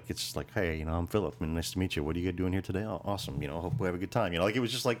 Like, it's just like, "Hey, I'm Philip, and nice to meet you. What are you doing here today? Oh, awesome. Hope we have a good time." Like, it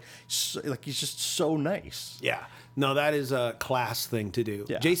was just like he's just so nice. Yeah. No, that is a class thing to do.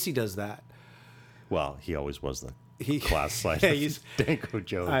 Yeah. JC does that. Well, he always was the class side he's Danko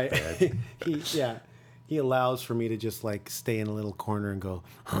Jones. He allows for me to just, like, stay in a little corner and go,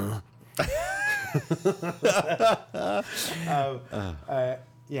 "Huh?"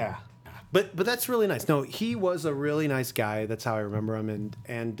 Yeah. But that's really nice. No, he was a really nice guy. That's how I remember him.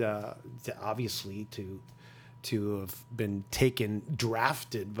 And obviously to have been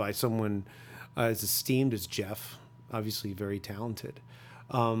drafted by someone as esteemed as Jeff, obviously very talented.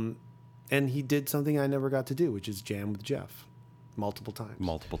 And he did something I never got to do, which is jam with Jeff multiple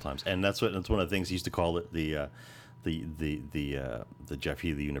times. And that's one of the things he used to call it, the Jeff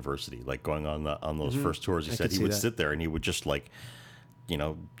Healey University. Like, going on those first tours, he said he would sit there and he would just, like,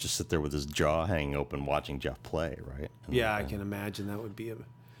 just sit there with his jaw hanging open watching Jeff play, right? And, I can imagine that would be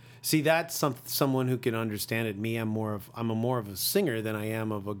See, that's someone who can understand it. Me, I'm more of a singer than I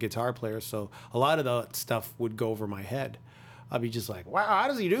am of a guitar player, so a lot of that stuff would go over my head. I'd be just like, "Wow, how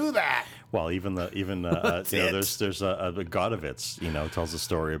does he do that?" Well, even there's a Godovitz, tells a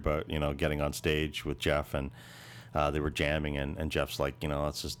story about, getting on stage with Jeff, and they were jamming, and Jeff's like,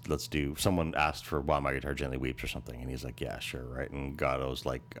 let's do. Someone asked for "While My Guitar Gently Weeps" or something, and he's like, "Yeah, sure, right." And Gatto's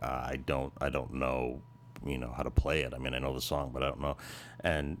like, I don't know, how to play it. I mean, I know the song, but I don't know.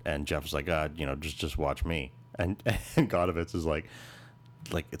 And Jeff's like, just watch me. And Godovitz is like,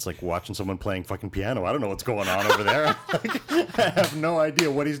 it's like watching someone playing fucking piano. I don't know what's going on over there. I have no idea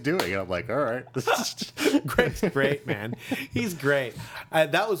what he's doing. And I'm like, all right. Greg's great, man. He's great.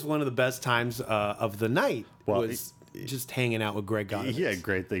 That was one of the best times of the night. Was just hanging out with Greg Goddard. He had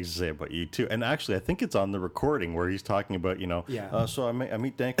great things to say about you too. And actually, I think it's on the recording where he's talking about, so I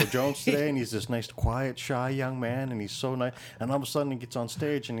meet Danko Jones today, and he's this nice, quiet, shy young man, and he's so nice. And all of a sudden, he gets on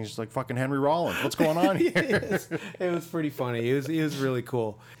stage, and he's like fucking Henry Rollins. What's going on here? It was pretty funny. It was really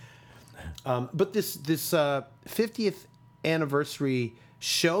cool. But this 50th anniversary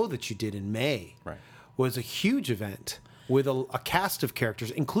show that you did in May was a huge event with a cast of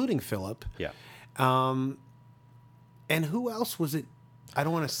characters, including Philip. Yeah. And who else was it? I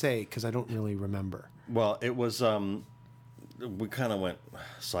don't want to say because I don't really remember. Well, it was, we kind of went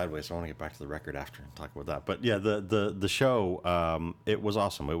sideways, so I want to get back to the record after and talk about that. But yeah, the show, it was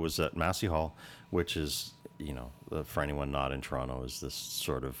awesome. It was at Massey Hall, which is, for anyone not in Toronto, is this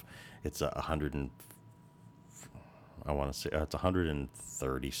sort of, it's a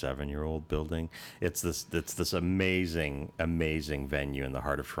 137-year-old building. It's this amazing venue in the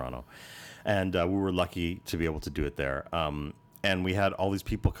heart of Toronto. And we were lucky to be able to do it there. And we had all these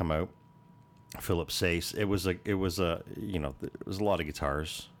people come out. Philip Sayce. It was a lot of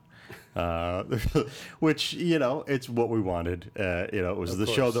guitars, which it's what we wanted. It was the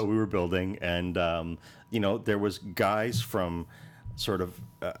show that we were building, and there was guys from sort of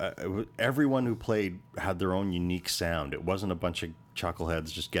everyone who played had their own unique sound. It wasn't a bunch of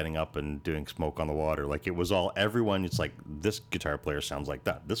chuckleheads just getting up and doing Smoke on the Water. Like, it was all everyone. It's like, this guitar player sounds like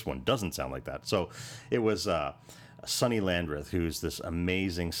that, this one doesn't sound like that. So it was Sonny Landreth, who's this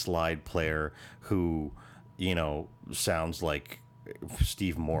amazing slide player who sounds like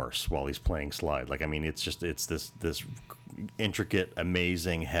Steve Morse while he's playing slide. Like, I mean, it's this intricate,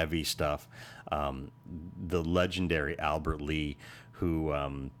 amazing, heavy stuff. The legendary Albert Lee, who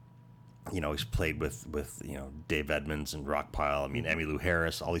he's played with Dave Edmunds and Rockpile. I mean, Emmylou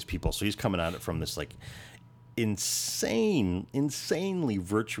Harris, all these people. So he's coming at it from this like insanely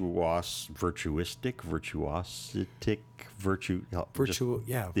virtuoistic.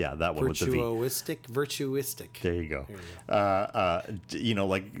 There you go.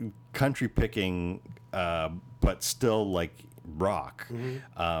 Like country picking, but still like rock.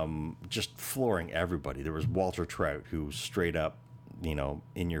 Just flooring everybody. There was Walter Trout, who straight up,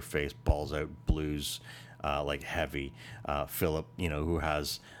 in your face, balls out blues, like heavy. Philip, who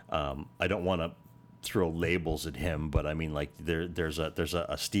has, I don't want to throw labels at him, but I mean, like there's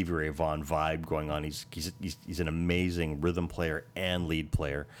a Stevie Ray Vaughan vibe going on. He's an amazing rhythm player and lead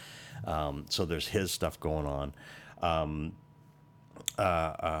player. So there's his stuff going on.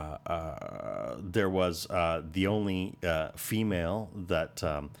 There was the only female that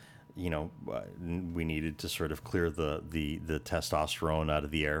we needed to sort of clear the testosterone out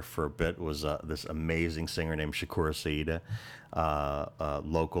of the air for a bit, was this amazing singer named Shakura Saida,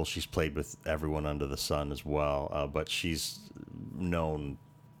 local. She's played with everyone under the sun as well, but she's known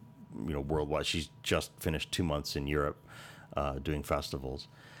worldwide. She's just finished 2 months in Europe doing festivals.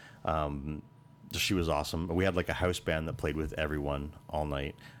 She was awesome. We had like a house band that played with everyone all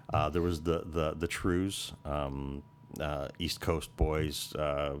night. There was the Trues, East Coast boys,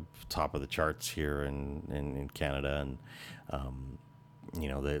 top of the charts here in Canada, and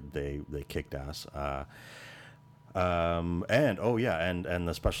they kicked ass. And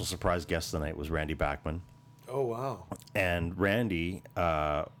the special surprise guest of the night was Randy Bachman. Oh wow! And Randy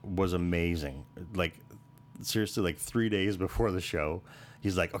was amazing. Like, seriously, like 3 days before the show,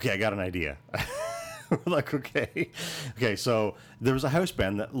 he's like, "Okay, I got an idea." We're like, okay. So there was a house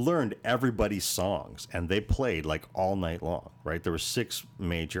band that learned everybody's songs, and they played like all night long, right? There were 6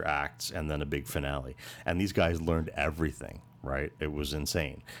 major acts and then a big finale, and these guys learned everything, right? It was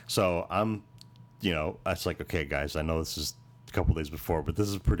insane. So I'm, it's like, okay, guys, I know this is a couple days before, but this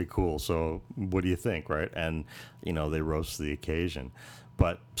is pretty cool. So what do you think, right? And they rose to the occasion.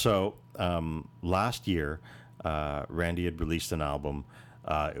 But so last year, Randy had released an album.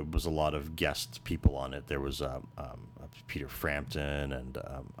 It was a lot of guest people on it. There was Peter Frampton, and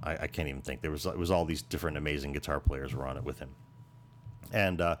I can't even think. It was all these different amazing guitar players were on it with him.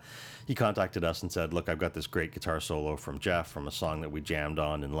 And he contacted us and said, "Look, I've got this great guitar solo from Jeff from a song that we jammed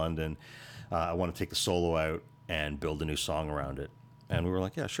on in London. I want to take the solo out and build a new song around it." And we were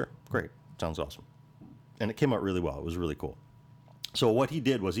like, "Yeah, sure, great, sounds awesome." And it came out really well. It was really cool. So what he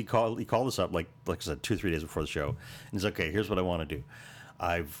did was he called us up like I said 2 or 3 days before the show, and he's like, "Okay, here's what I want to do.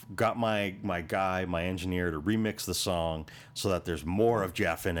 I've got my engineer to remix the song so that there's more of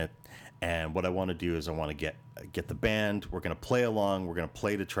Jeff in it. And what I want to do is I want to get the band. We're going to play along. We're going to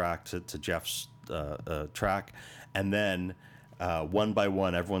play the track to Jeff's track. And then one by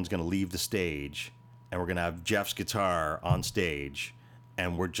one, everyone's going to leave the stage, and we're going to have Jeff's guitar on stage,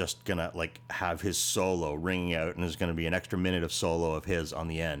 and we're just going to like have his solo ringing out, and there's going to be an extra minute of solo of his on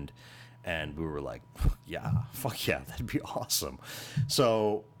the end. And we were like, yeah, fuck yeah, that'd be awesome.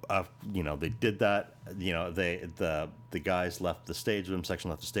 So, they did that. The guys left the stage, the rhythm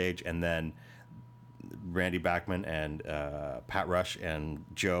section left the stage, and then Randy Bachman and Pat Rush and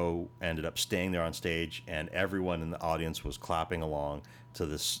Joe ended up staying there on stage, and everyone in the audience was clapping along to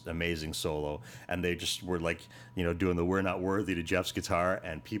this amazing solo, and they just were like, doing the "We're Not Worthy" to Jeff's guitar,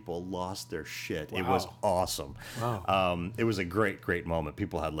 and people lost their shit. Wow. It was awesome. Wow. It was a great moment.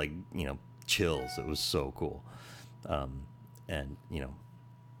 People had like, chills. It was so cool. And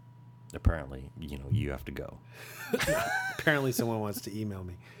apparently, you have to go. Apparently someone wants to email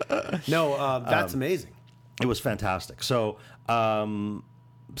me. No, that's amazing. It was fantastic. So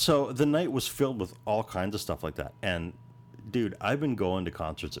the night was filled with all kinds of stuff like that. And dude, I've been going to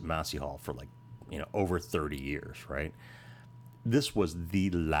concerts at Massey Hall for like, over 30 years, right? This was the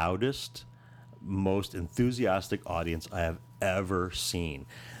loudest, most enthusiastic audience I have ever seen.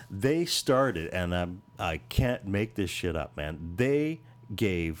 They started, and I can't make this shit up, man.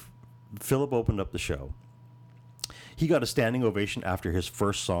 Philip opened up the show. He got a standing ovation after his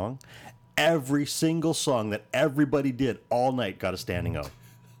first song. Every single song that everybody did all night got a standing O.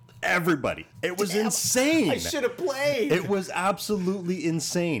 Everybody. It was insane. I should have played. It was absolutely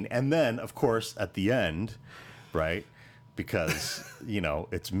insane. And then, of course, at the end, right, because,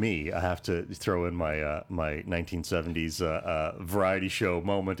 it's me, I have to throw in my my 1970s variety show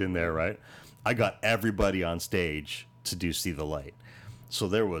moment in there, right? I got everybody on stage to do See the Light. So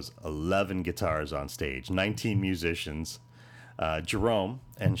there was 11 guitars on stage, 19 musicians. Jerome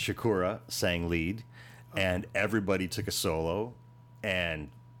and Shakura sang lead, and everybody took a solo,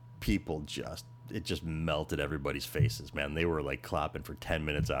 and people it just melted everybody's faces, man. They were like clapping for 10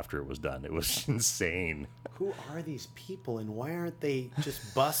 minutes after it was done. It was insane. Who are these people, and why aren't they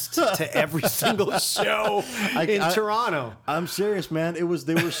just bussed to every single show in Toronto? I'm serious, man. They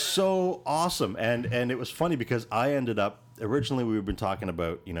were so awesome, and it was funny because I ended up, originally we've been talking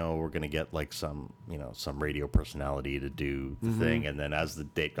about, we're going to get like some radio personality to do the thing. And then as the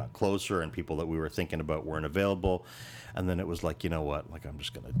date got closer and people that we were thinking about weren't available, and then it was like, like, I'm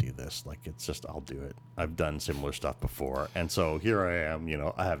just going to do this. Like, it's just, I'll do it. I've done similar stuff before. And so here I am,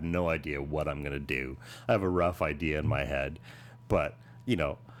 I have no idea what I'm going to do. I have a rough idea in my head, but,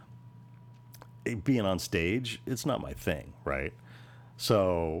 being on stage, it's not my thing, right?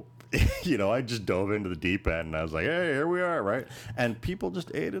 So I just dove into the deep end, and I was like, hey, here we are, right? And people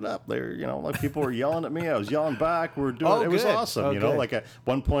just ate it up. They're, like, people were yelling at me. I was yelling back. We were doing it. Was awesome, like at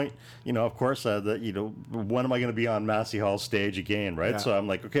one point, of course, when am I going to be on Massey Hall stage again, right? Yeah. So I'm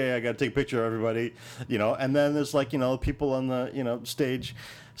like, okay, I got to take a picture of everybody, and then there's like, people on the,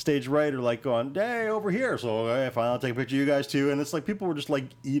 stage right are like going, hey, over here. So if I'll take a picture of you guys too. And it's like people were just like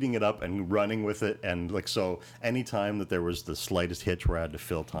eating it up and running with it. And like, so anytime that there was the slightest hitch where I had to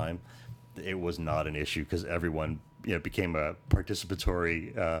fill time, it was not an issue because everyone, became a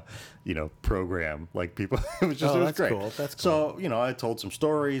participatory, program. Like people, it was just, it was great. Cool. That's cool. So, I told some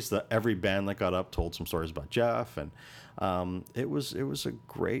stories that every band that got up told some stories about Jeff. And it was a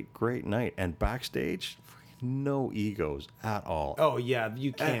great night. And backstage, no egos at all. Oh yeah,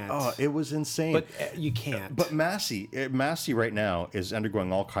 you can't. It was insane. But you can't. But Massey right now is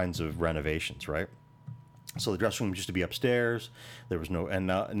undergoing all kinds of renovations, right? So the dressing room used to be upstairs. There was no, and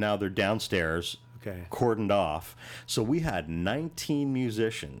now they're downstairs, cordoned off. So we had 19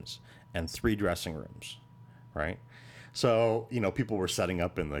 musicians and 3 dressing rooms, right? So, people were setting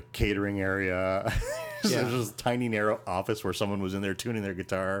up in the catering area. There's this tiny, narrow office where someone was in there tuning their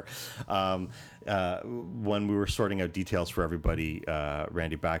guitar. When we were sorting out details for everybody,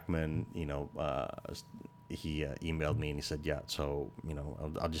 Randy Bachman, he emailed me and he said, yeah, so,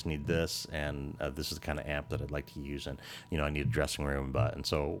 I'll just need this, and this is the kind of amp that I'd like to use, and, I need a dressing room. And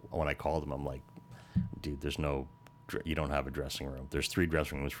so when I called him, I'm like, dude, you don't have a dressing room. There's 3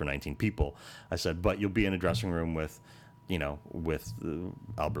 dressing rooms for 19 people. I said, but you'll be in a dressing room with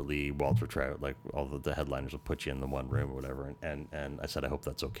Albert Lee, Walter Trout, like all the headliners will put you in the one room or whatever. And I said, I hope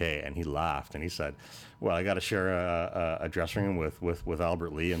that's okay. And he laughed and he said, well, I got to share a dressing room with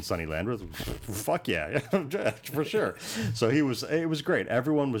Albert Lee and Sonny Landreth. Fuck yeah, for sure. So it was great.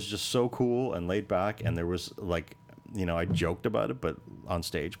 Everyone was just so cool and laid back. And there was like, I joked about it, but on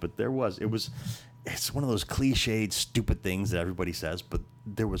stage, but it's one of those cliched, stupid things that everybody says, but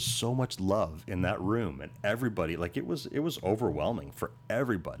there was so much love in that room, and everybody, like, it was overwhelming for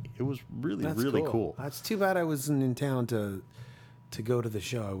everybody. It was really cool. That's too bad I wasn't in town to go to the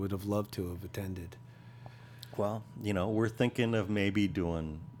show. I would have loved to have attended. Well, we're thinking of maybe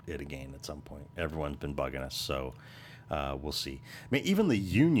doing it again at some point. Everyone's been bugging us, so we'll see. I mean, even the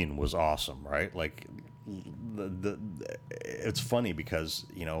union was awesome, right? Like, it's funny because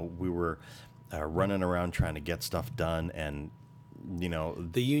we were running around trying to get stuff done, and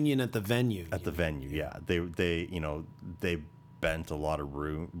the union at the venue. At the venue, yeah. They bent a lot of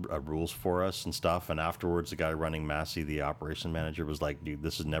rules for us and stuff. And afterwards, the guy running Massey, the operation manager, was like, dude,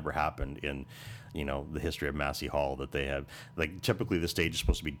 this has never happened in, the history of Massey Hall, that they have, like, typically the stage is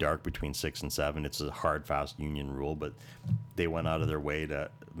supposed to be dark between 6 and 7. It's a hard, fast union rule, but they went out of their way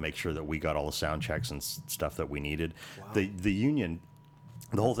to make sure that we got all the sound checks and stuff that we needed. Wow. The union,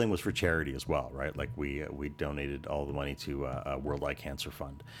 the whole thing was for charity as well, right? Like, we donated all the money to World Eye Cancer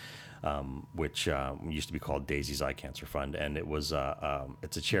Fund, which used to be called Daisy's Eye Cancer Fund, and it was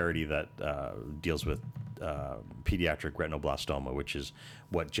it's a charity that deals with pediatric retinoblastoma, which is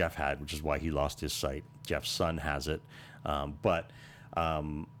what Jeff had, which is why he lost his sight. Jeff's son has it, but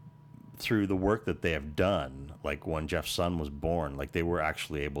through the work that they have done, like when Jeff's son was born, like they were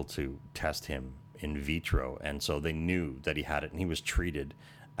actually able to test him in vitro, and so they knew that he had it, and he was treated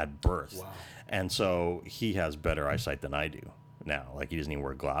at birth. Wow. And so he has better eyesight than I do now. Like, he doesn't even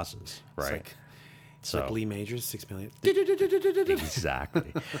wear glasses, right? It's like Lee Majors, 6 million.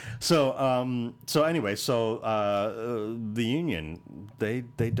 Exactly. So anyway, the union, they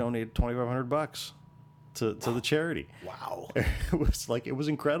donated $2,500 to the charity. Wow. It was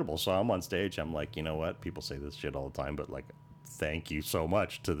incredible. So I'm on stage. I'm like, you know what? People say this shit all the time, but like, thank you so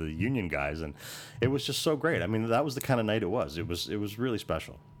much to the union guys, and it was just so great. I mean, that was the kind of night it was. It was really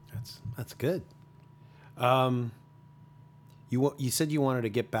special. That's good. You said you wanted to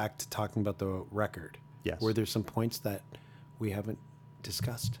get back to talking about the record. Yes. Were there some points that we haven't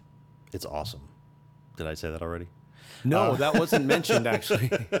discussed? It's awesome. Did I say that already? No, that wasn't mentioned, actually.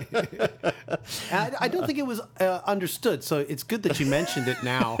 I don't think it was understood, so it's good that you mentioned it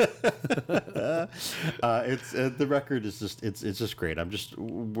now. It's the record is just it's just great.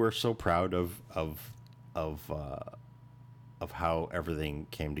 We're so proud of how everything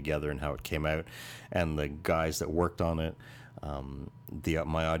came together and how it came out, and the guys that worked on it.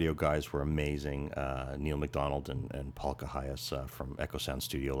 My audio guys were amazing. Neil McDonald and Paul Cahias from Echo Sound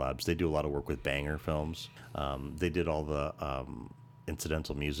Studio Labs. They do a lot of work with Banger Films. They did all the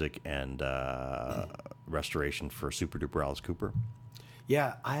incidental music and restoration for Super Duper Alice Cooper.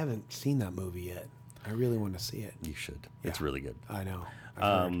 Yeah, I haven't seen that movie yet. I really want to see it. You should. Yeah. It's really good. I know.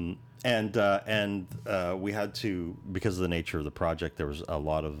 And we had to, because of the nature of the project, there was a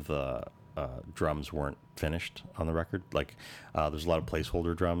lot of drums weren't finished on the record. Like, there's a lot of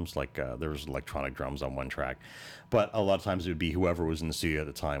placeholder drums. Like, there was electronic drums on one track, but a lot of times it would be whoever was in the studio at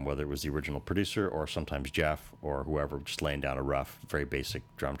the time, whether it was the original producer or sometimes Jeff or whoever, just laying down a rough, very basic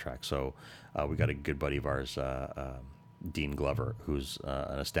drum track. So we got a good buddy of ours, Dean Glover, who's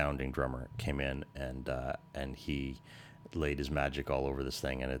an astounding drummer, came in and he laid his magic all over this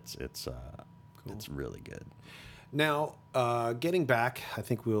thing, and it's cool. It's really good. Now, getting back, I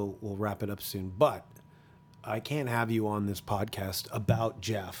think we'll wrap it up soon, but I can't have you on this podcast about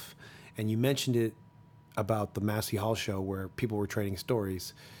Jeff. And you mentioned it about the Massey Hall show where people were trading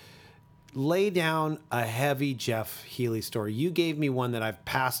stories. Lay down a heavy Jeff Healey story. You gave me one that I've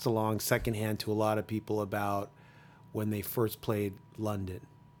passed along secondhand to a lot of people about when they first played London.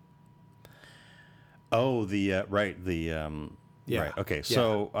 Oh, right. Right. Okay.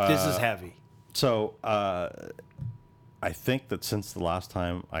 So this is heavy. So I think that since the last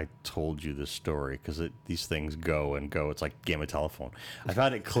time I told you this story, because these things go and go, it's like game of telephone. I've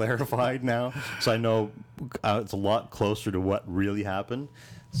had it clarified now, so I know it's a lot closer to what really happened.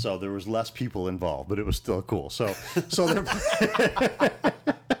 So there was less people involved, but it was still cool. So they're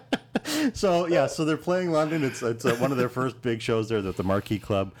so they're playing London. It's one of their first big shows there at the Marquee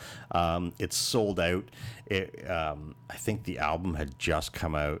Club. It's sold out. I think the album had just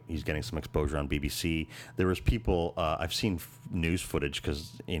come out. He's getting some exposure on BBC. There was people. I've seen news footage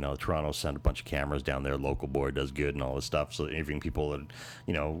because Toronto sent a bunch of cameras down there. Local boy does good and all this stuff. So interviewing people that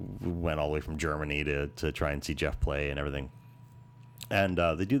went all the way from Germany to try and see Jeff play and everything. And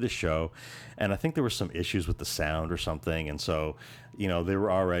they do this show, and I think there were some issues with the sound or something, and so they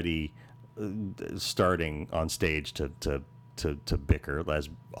were already starting on stage to bicker, as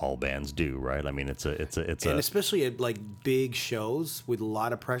all bands do, right? I mean, it's and especially at like big shows with a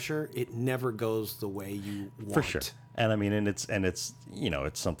lot of pressure, it never goes the way you want. For sure. And I mean, and it's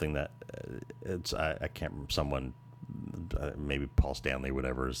it's something that I can't remember, someone maybe Paul Stanley, or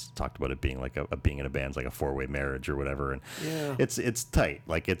whatever, has talked about it being like being in a band's like a 4-way marriage or whatever. And it's tight.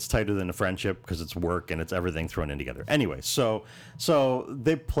 Like, it's tighter than a friendship because it's work and it's everything thrown in together. Anyway, so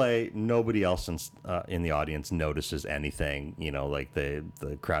they play. Nobody else in the audience notices anything. You know, like the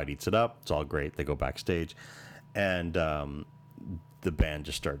crowd eats it up. It's all great. They go backstage, and the band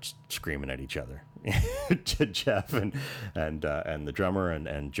just starts screaming at each other. Jeff and the drummer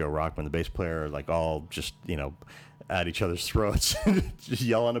and Joe Rockman, the bass player, like all just, you know, at each other's throats, just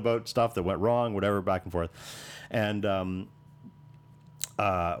yelling about stuff that went wrong, whatever, back and forth. And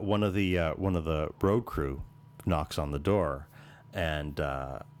one of the road crew knocks on the door, and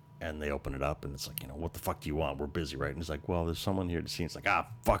they open it up, and it's like, you know, what the fuck do you want? We're busy, right? And he's like, well, there's someone here to see. It's like,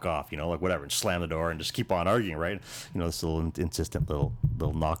 fuck off, you know, like whatever, and slam the door and just keep on arguing, right? You know, this little insistent little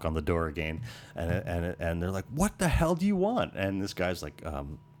knock on the door again, and they're like, what the hell do you want? And this guy's like,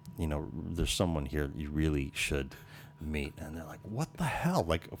 you know, there's someone here that you really should meet. And they're like, what the hell?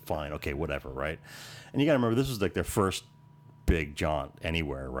 Like, fine, okay, whatever, right? And you gotta remember, this was like their first big jaunt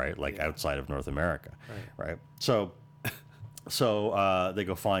anywhere, right? Like outside of North America, right? So they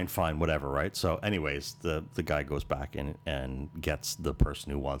go, fine, whatever, right? So anyways, the guy goes back and gets the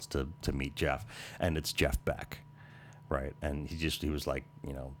person who wants to meet Jeff, and it's Jeff Beck, right? And he was like,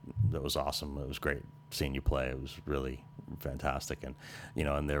 you know, that was awesome. It was great seeing you play. It was really fantastic. And, you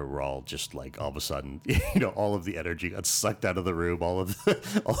know, and they were all just like, all of a sudden, you know, all of the energy got sucked out of the room. All of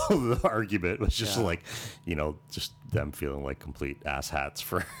the argument was just like, you know, just them feeling like complete asshats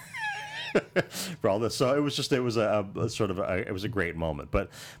for for all this. So it was a great moment. But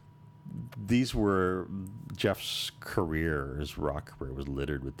these were Jeff's career, his rock career was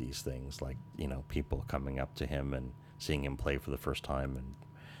littered with these things, like, you know, people coming up to him and seeing him play for the first time, and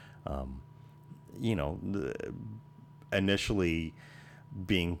you know, initially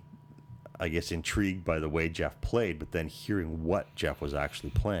being, I guess, intrigued by the way Jeff played, but then hearing what Jeff was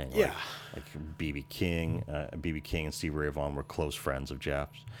actually playing. Like B.B. King. B.B. King and Stevie Ray Vaughan were close friends of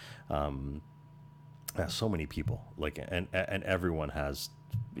Jeff's. So many people, like, and everyone has,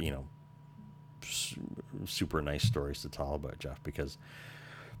 you know, super nice stories to tell about Jeff, because,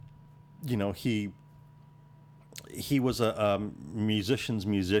 you know, he was a musician's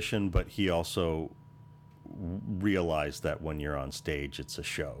musician, but he also realized that when you're on stage, it's a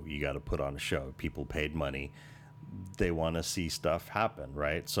show. You got to put on a show. People paid money. They want to see stuff happen,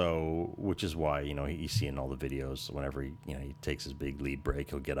 right? So, which is why, you know, you see in all the videos, whenever he takes his big lead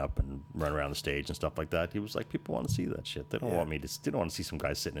break, he'll get up and run around the stage and stuff like that. He was like, people want to see that shit. They don't want they don't want to see some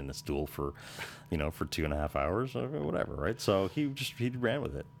guy sitting in a stool for, you know, for 2.5 hours or whatever, right? So he ran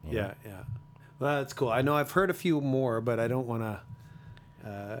with it. Yeah. Well, that's cool. I know I've heard a few more, but I don't want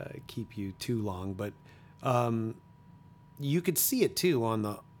to keep you too long. But you could see it too on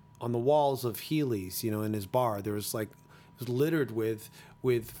the walls of Healey's, you know, in his bar. There was like, it was littered with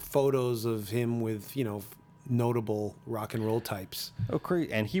photos of him with, you know, notable rock and roll types. Oh,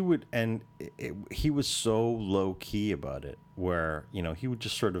 crazy! And he was so low key about it, where, you know, he would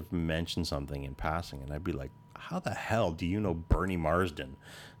just sort of mention something in passing, and I'd be like, how the hell do you know Bernie Marsden,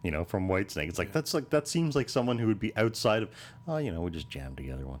 you know, from Whitesnake? It's like, that seems like someone who would be outside of, oh, you know, we just jammed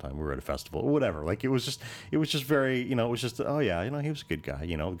together one time. We were at a festival or whatever. Like, it was just very, you know, it was just, oh yeah, you know, he was a good guy,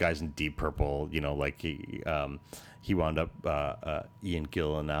 you know, the guy's in Deep Purple, you know, like he wound up, Ian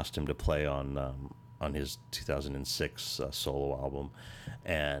Gillan asked him to play on his 2006 solo album,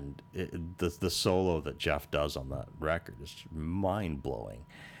 and the solo that Jeff does on that record is mind blowing.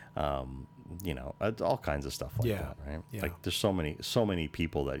 You know, all kinds of stuff like that, right? Yeah. Like, there's so many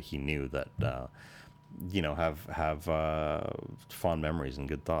people that he knew that, you know, have fond memories and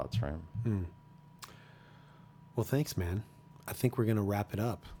good thoughts, right? Well, thanks, man. I think we're gonna wrap it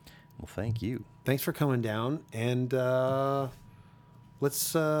up. Well, thank you. Thanks for coming down, and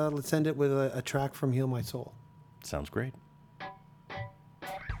let's end it with a track from Heal My Soul. Sounds great.